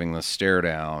time, giving the stare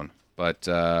down. But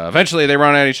eventually they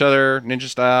run at each other, ninja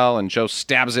style, and Joe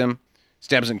stabs him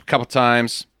a couple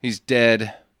times. He's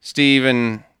dead.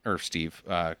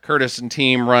 Curtis and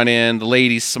team run in. The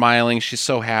lady's smiling. She's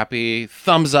so happy.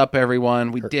 Thumbs up,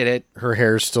 everyone. We did it. Her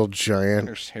hair's still giant.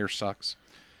 Her hair sucks.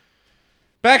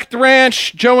 Back at the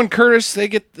ranch, Joe and Curtis, they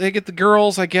get the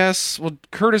girls, I guess. Well,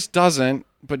 Curtis doesn't,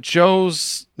 but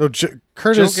Curtis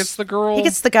Curtis gets the girl. He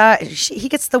gets the guy. He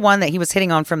gets the one that he was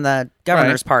hitting on from the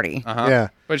governor's party. Uh-huh. Yeah.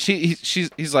 But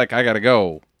he's like, I gotta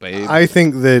go, babe. I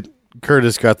think that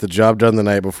Curtis got the job done the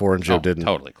night before and Joe didn't.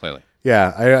 Totally, clearly.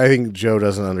 Yeah, I think Joe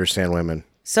doesn't understand women.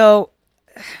 So,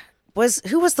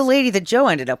 who was the lady that Joe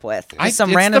ended up with? It's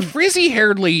random. the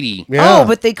frizzy-haired lady. Yeah. Oh,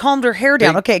 but they calmed her hair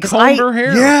down. Okay, because Combed her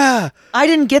hair. Yeah. I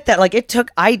didn't get that. Like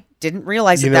I didn't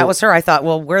realize that was her. I thought,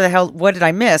 well, where the hell? What did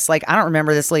I miss? Like I don't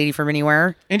remember this lady from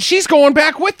anywhere. And she's going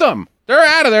back with them. They're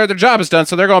out of there. Their job is done,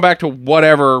 so they're going back to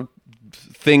whatever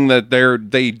thing that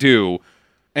they do,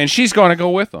 and she's going to go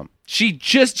with them. She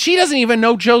doesn't even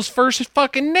know Joe's first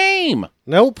fucking name.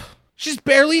 Nope. She's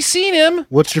barely seen him.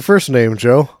 What's your first name,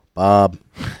 Joe? Bob.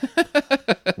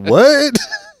 What?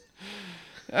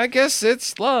 I guess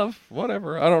it's love.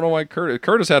 Whatever. I don't know why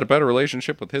Curtis had a better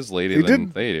relationship with his lady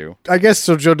than they do. I guess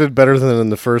so. Joe did better than in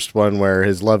the first one where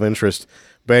his love interest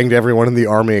banged everyone in the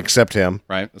army except him.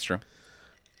 Right, that's true.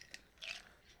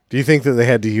 Do you think that they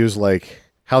had to use, like,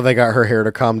 how they got her hair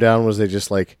to calm down? Was they just,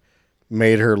 like,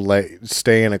 made her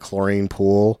stay in a chlorine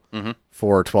pool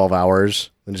for 12 hours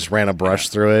and just ran a brush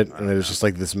through it, and it was just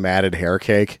like this matted hair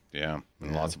cake. Yeah,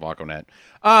 and lots of Aquanet.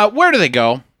 Where do they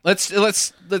go? Let's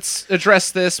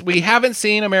address this. We haven't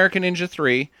seen American Ninja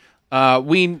 3.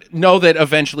 We know that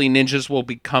eventually ninjas will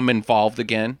become involved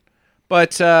again.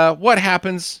 But what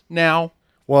happens now?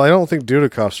 Well, I don't think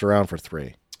Dudakov's around for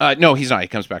 3. No, he's not. He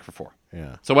comes back for 4.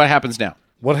 Yeah. So what happens now?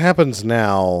 What happens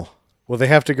now? Well, they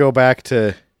have to go back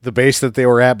to the base that they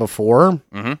were at before.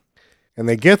 Mhm. And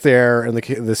they get there, and the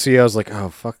CEO's like, oh,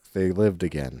 fuck, they lived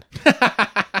again.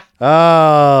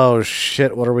 Oh,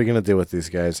 shit, what are we going to do with these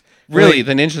guys? Really,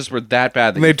 the ninjas were that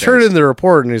bad? And they turn in the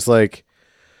report, and he's like,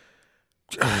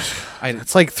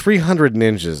 it's like 300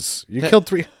 ninjas. You killed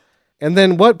 3. And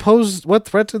then what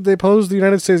threat did they pose the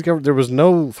United States government? There was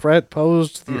no threat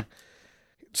posed.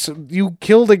 So you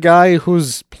killed a guy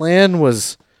whose plan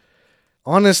was,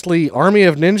 honestly, army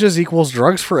of ninjas equals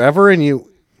drugs forever, and you...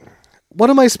 What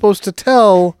am I supposed to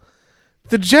tell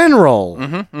the general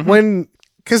when...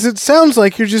 Because it sounds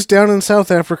like you're just down in South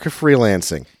Africa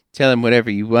freelancing. Tell him whatever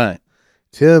you want.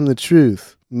 Tell him the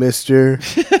truth, mister.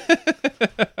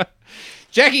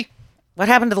 Jackie. What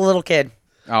happened to the little kid?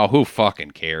 Oh, who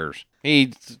fucking cares?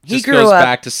 He just grew goes up.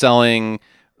 back to selling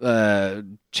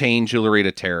chain jewelry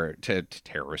to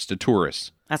terrorists, to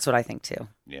tourists. That's what I think too.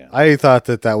 Yeah. I thought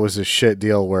that was a shit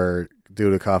deal where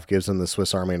Dudikoff gives him the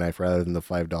Swiss Army knife rather than the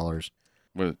 $5.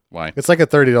 Why? It's like a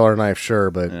 $30 knife,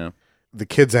 sure, but Yeah. the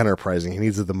kid's enterprising. He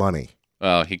needs the money.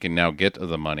 Well, he can now get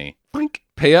the money. Boink.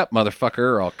 Pay up, motherfucker,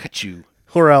 or I'll cut you.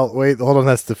 Or else, wait, hold on,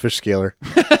 that's the fish scaler.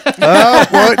 Oh,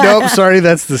 what? Nope, sorry,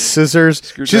 that's the scissors.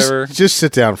 Screwdriver. Just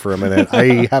sit down for a minute.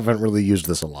 I haven't really used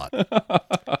this a lot.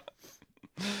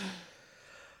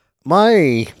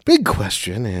 My big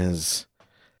question is,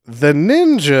 the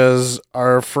ninjas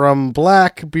are from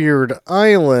Blackbeard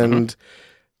Island.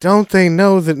 Don't they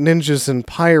know that ninjas and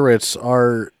pirates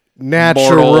are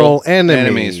natural Mortal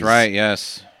enemies? Right,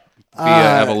 yes.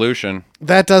 Via evolution.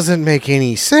 That doesn't make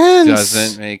any sense.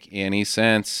 Doesn't make any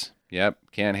sense. Yep,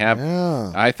 can't have.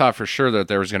 Yeah. I thought for sure that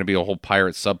there was going to be a whole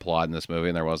pirate subplot in this movie,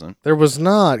 and there wasn't. There was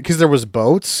not, because there was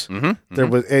boats. Mm-hmm. There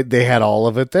was. They had all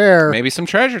of it there. Maybe some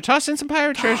treasure. Toss in some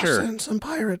pirate treasure. And some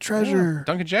pirate treasure.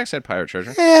 Duncan Jack said pirate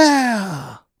treasure.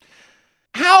 Yeah.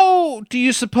 How do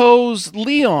you suppose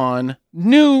Leon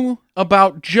knew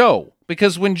about Joe?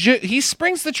 Because when he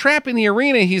springs the trap in the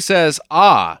arena, he says,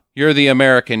 "Ah, you're the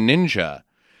American Ninja,"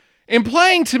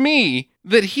 implying to me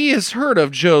that he has heard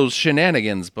of Joe's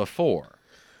shenanigans before.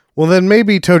 Well, then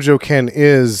maybe Tojo Ken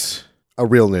is a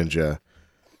real ninja,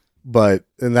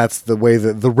 and that's the way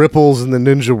that the ripples in the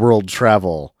ninja world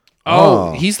travel.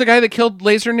 Oh, he's the guy that killed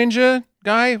Laser Ninja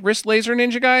guy, wrist Laser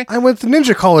Ninja guy. I went to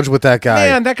ninja college with that guy.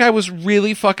 Man, that guy was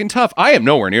really fucking tough. I am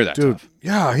nowhere near that Dude, tough.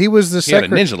 yeah, he was the He had a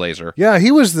secretary. ninja laser. Yeah, he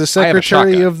was the I have a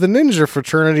secretary shotgun. of the ninja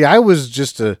fraternity. I was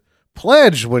just a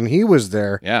pledge when he was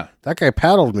there. Yeah, That guy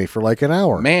paddled me for like an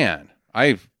hour. man,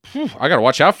 I gotta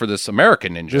watch out for this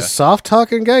American Ninja. This soft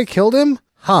talking guy killed him?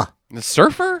 Huh. The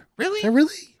surfer? Really? I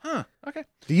really? Huh. Okay.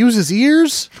 To use his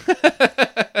ears?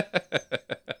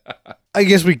 I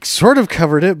guess we sort of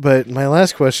covered it, but my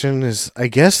last question is, I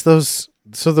guess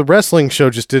so the wrestling show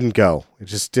just didn't go. It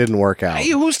just didn't work out. Hey,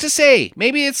 who's to say?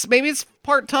 Maybe it's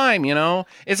part time. You know,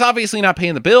 it's obviously not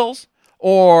paying the bills,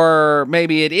 or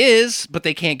maybe it is, but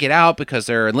they can't get out because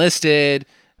they're enlisted.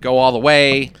 Go all the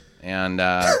way, and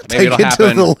maybe Take it'll it to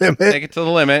happen. the limit. Take it to the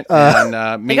limit, and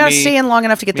They meet got to me, stay in long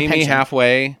enough to get the meet me pension.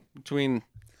 halfway between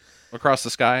across the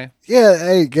sky. Yeah,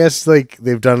 I guess like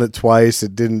they've done it twice.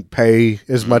 It didn't pay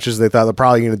as much as they thought. They're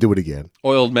probably going to do it again.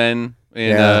 Oiled men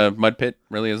in Yeah. a mud pit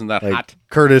really isn't that Like hot.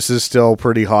 Curtis is still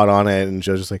pretty hot on it, and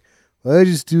Joe's just like, well, I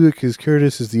just do it because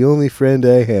Curtis is the only friend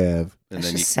I have. And That's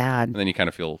then just sad. and then you kind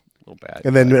of feel a little bad.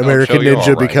 And then Like, oh, American Joe, you're Ninja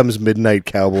all right. becomes Midnight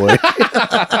Cowboy.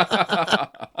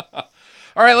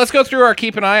 All right, let's go through our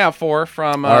keep an eye out for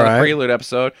from All the right. Prelude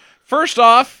episode. First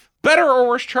off, better or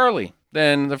worse Charlie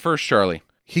than the first Charlie?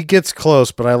 He gets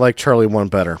close, but I like Charlie 1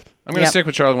 better. I'm going to Yep. stick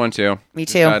with Charlie 1 too. Me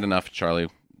Just too. Not enough Charlie.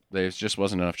 There just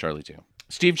wasn't enough Charlie 2.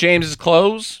 Steve James'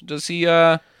 clothes. Does he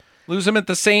lose him at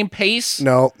the same pace?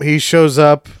 No, he shows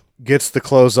up, gets the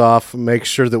clothes off, makes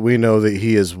sure that we know that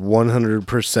he is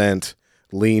 100%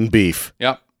 lean beef.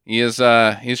 Yep. He's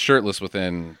shirtless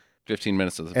within 15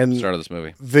 minutes of the And start of this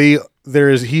movie.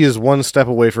 He is 1 step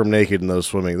away from naked in those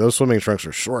swimming. Those swimming trunks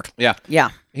are short. Yeah. Yeah.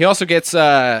 He also gets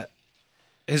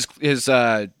his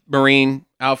Marine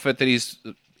outfit that he's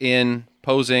in,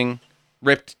 posing,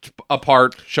 ripped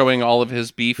apart, showing all of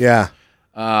his beef. Yeah.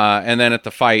 And then at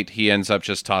the fight, he ends up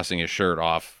just tossing his shirt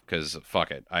off because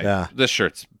fuck it. Yeah. This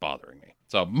shirt's bothering me.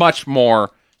 So much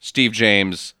more Steve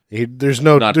James There's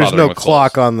no Not bothering with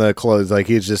clock on the clothes. Like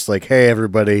he's just like, hey,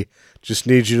 everybody, just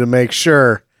need you to make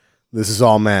sure this is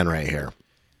all man right here.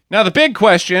 Now, the big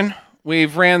question,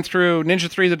 we've ran through Ninja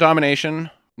 3 The Domination,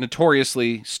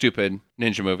 notoriously stupid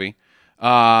ninja movie.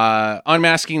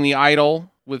 Unmasking the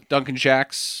Idol with Duncan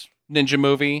Jack's ninja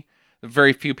movie that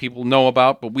very few people know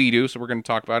about, but we do, so we're going to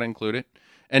talk about it, include it.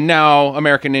 And now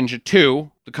American Ninja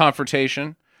 2, The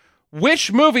Confrontation.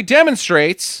 Which movie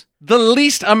demonstrates the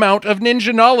least amount of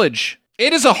ninja knowledge?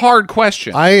 It is a hard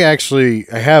question. I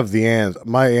have the answer.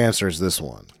 My answer is this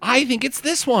one. I think it's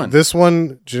this one. This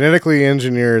one genetically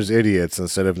engineers idiots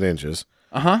instead of ninjas.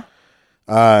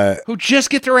 Who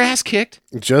just get their ass kicked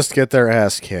Just get their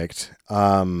ass kicked.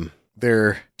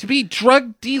 They're to be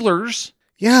drug dealers.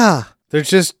 yeah.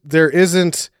 There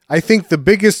isn't. I think the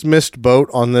biggest missed boat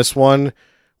on this one,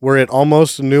 where it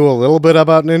almost knew a little bit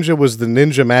about ninja, was the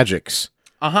ninja magics.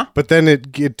 But then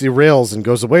it derails and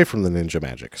goes away from the ninja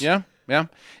magics. Yeah.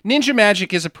 Ninja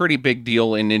magic is a pretty big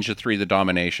deal in Ninja 3 The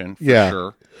Domination, for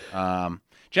sure.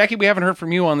 Jackie, we haven't heard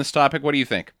from you on this topic. What do you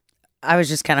think? I was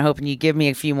just kind of hoping you'd give me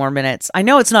a few more minutes. I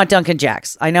know it's not Duncan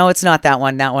Jacks. I know it's not that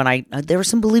one. That one, there was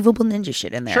some believable ninja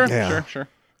shit in there. Sure.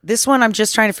 This one, I'm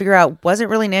just trying to figure out, was it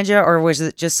really ninja or was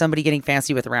it just somebody getting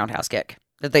fancy with a roundhouse kick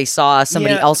that they saw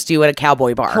somebody else do at a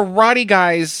cowboy bar? Karate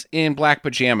guys in black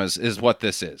pajamas is what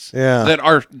this is. Yeah. That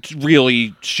are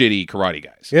really shitty karate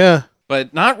guys. Yeah.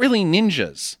 But not really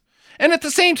ninjas. And at the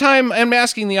same time,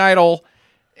 Unmasking the Idol,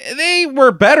 they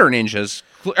were better ninjas.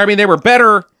 I mean, they were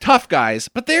better tough guys,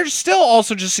 but they're still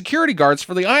also just security guards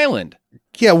for the island.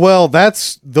 Yeah, well,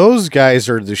 those guys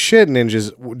are the shit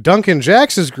ninjas. Duncan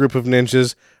Jacks's group of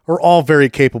ninjas are all very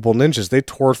capable ninjas. They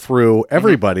tore through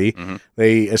everybody.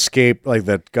 They escaped like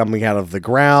that coming out of the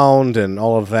ground and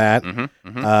all of that.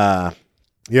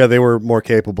 Yeah, they were more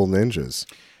capable ninjas.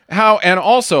 And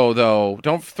also, though,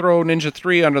 don't throw Ninja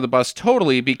 3 under the bus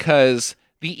totally, because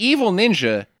the evil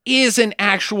ninja is an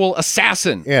actual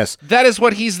assassin. Yes. That is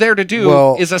what he's there to do,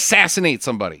 Well, is assassinate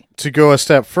somebody. To go a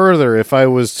step further, if I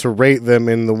was to rate them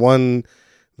in the one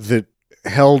that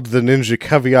held the ninja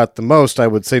caveat the most, I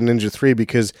would say Ninja 3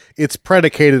 because it's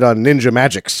predicated on ninja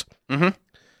magics.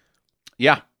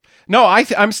 Yeah. No,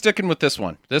 I'm sticking with this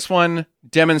one. This one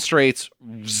demonstrates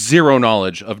zero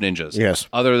knowledge of ninjas. Yes.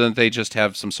 Other than they just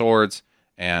have some swords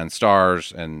and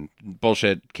stars and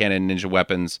bullshit cannon ninja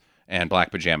weapons and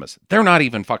black pajamas. They're not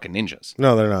even fucking ninjas.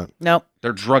 No, they're not. Nope.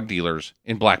 They're drug dealers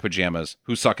in black pajamas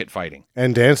who suck at fighting.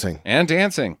 And dancing. And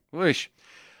dancing. Wish.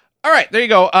 All right, there you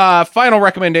go. Final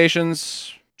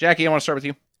recommendations. Jackie, I want to start with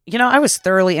you. You know, I was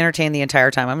thoroughly entertained the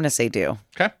entire time. I'm going to say do.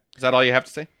 Okay. Is that all you have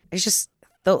to say? It's just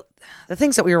the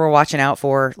things that we were watching out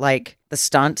for, like the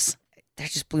stunts, that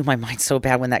just blew my mind so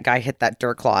bad when that guy hit that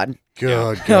dirt clod. Good You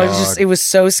know, God. it was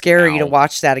so scary to Ow.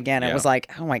 watch that again. It Yeah. was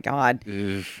like, oh my God.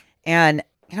 Ugh. And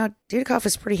you know, Dudikoff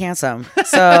is pretty handsome.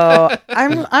 So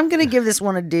I'm gonna give this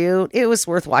one a do. It was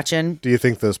worth watching. Do you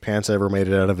think those pants ever made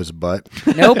it out of his butt?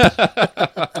 Nope.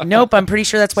 Nope. I'm pretty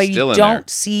sure that's why Still you in don't there.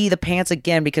 see the pants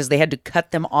again, because they had to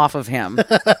cut them off of him.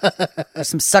 There's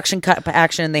some suction cut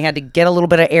action. They had to get a little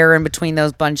bit of air in between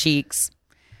those bun cheeks.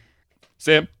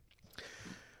 Sam?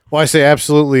 Well, I say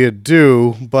absolutely a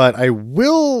do, but I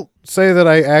will say that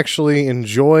I actually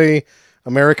enjoy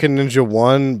American Ninja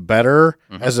 1 better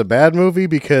as a bad movie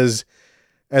because,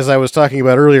 as I was talking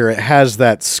about earlier, it has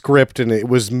that script and it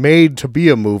was made to be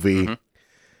a movie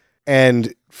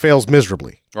and fails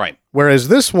miserably. Right. Whereas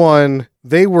this one,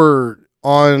 they were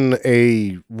on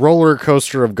a roller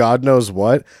coaster of God knows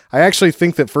what. I actually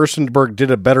think that Furstenberg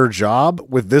did a better job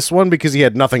with this one because he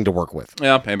had nothing to work with.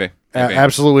 Yeah, maybe.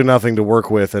 Absolutely nothing to work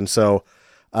with. And so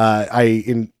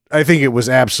I think it was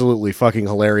absolutely fucking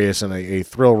hilarious and a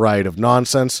thrill ride of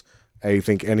nonsense. I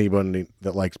think anybody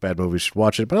that likes bad movies should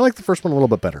watch it, but I like the first one a little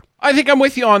bit better. I think I'm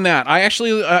with you on that. I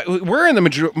actually, we're in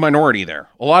the minority there.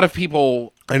 A lot of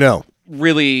people I know.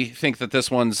 really think that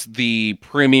this one's the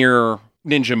premier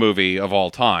ninja movie of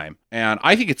all time. And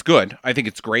I think it's good. I think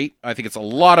it's great. I think it's a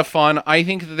lot of fun. I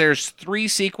think that there's 3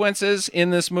 sequences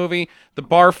in this movie: the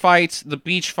bar fight, the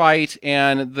beach fight,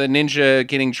 and the ninja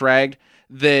getting dragged,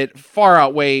 that far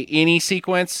outweigh any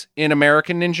sequence in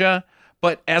American Ninja.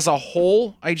 But as a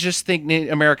whole, I just think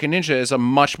American Ninja is a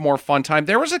much more fun time.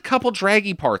 There was a couple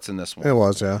draggy parts in this one. It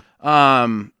was, yeah.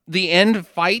 The end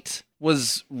fight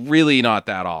was really not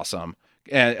that awesome.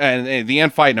 And the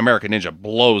end fight in American Ninja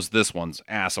blows this one's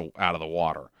ass out of the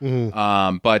water.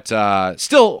 But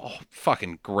still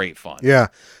fucking great fun. Yeah.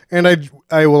 And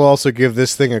I will also give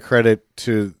this thing a credit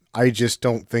to, I just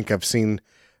don't think I've seen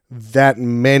that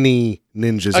many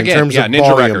ninjas Again, in terms of Ninja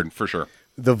volume. Record for sure.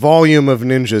 the volume of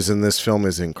ninjas in this film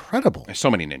is incredible. There's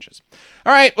so many ninjas.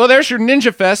 All right, well, there's your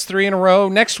Ninja Fest 3 in a row.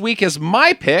 Next week is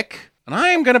my pick, and I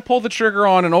am going to pull the trigger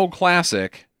on an old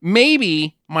classic,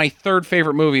 maybe my third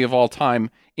favorite movie of all time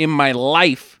in my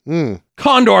life,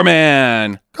 Condor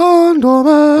Man. Condor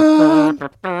Man.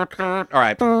 All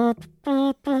right,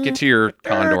 get to your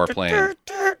Condor plane.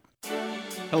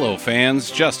 Hello,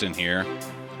 fans. Justin here.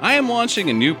 I am launching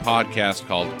a new podcast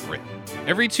called Grit.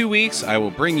 Every 2 weeks, I will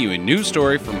bring you a new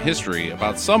story from history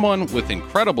about someone with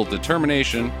incredible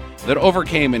determination that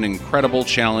overcame an incredible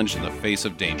challenge in the face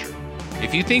of danger.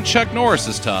 If you think Chuck Norris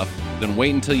is tough, then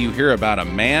wait until you hear about a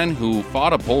man who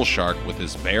fought a bull shark with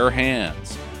his bare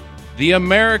hands. The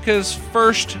America's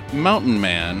first mountain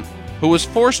man who was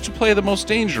forced to play the most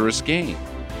dangerous game.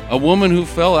 A woman who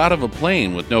fell out of a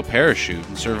plane with no parachute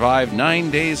and survived 9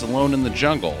 days alone in the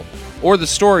jungle. Or the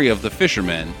story of the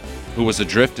fisherman who was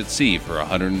adrift at sea for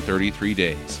 133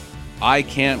 days. I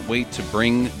can't wait to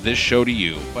bring this show to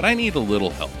you, but I need a little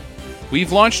help.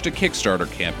 We've launched a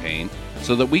Kickstarter campaign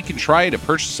so that we can try to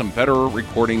purchase some better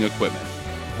recording equipment.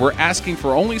 We're asking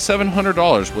for only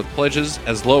 $700 with pledges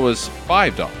as low as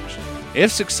 $5.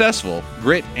 If successful,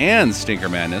 Grit and Stinker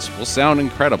Madness will sound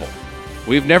incredible.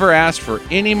 We've never asked for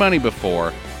any money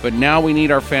before, but now we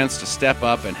need our fans to step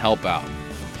up and help out.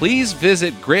 Please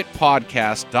visit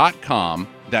gritpodcast.com,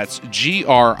 that's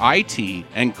GRIT,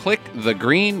 and click the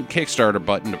green Kickstarter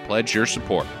button to pledge your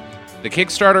support. The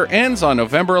Kickstarter ends on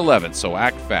November 11th, so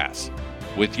act fast.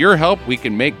 With your help, we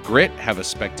can make Grit have a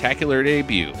spectacular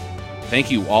debut.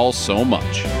 Thank you all so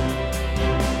much.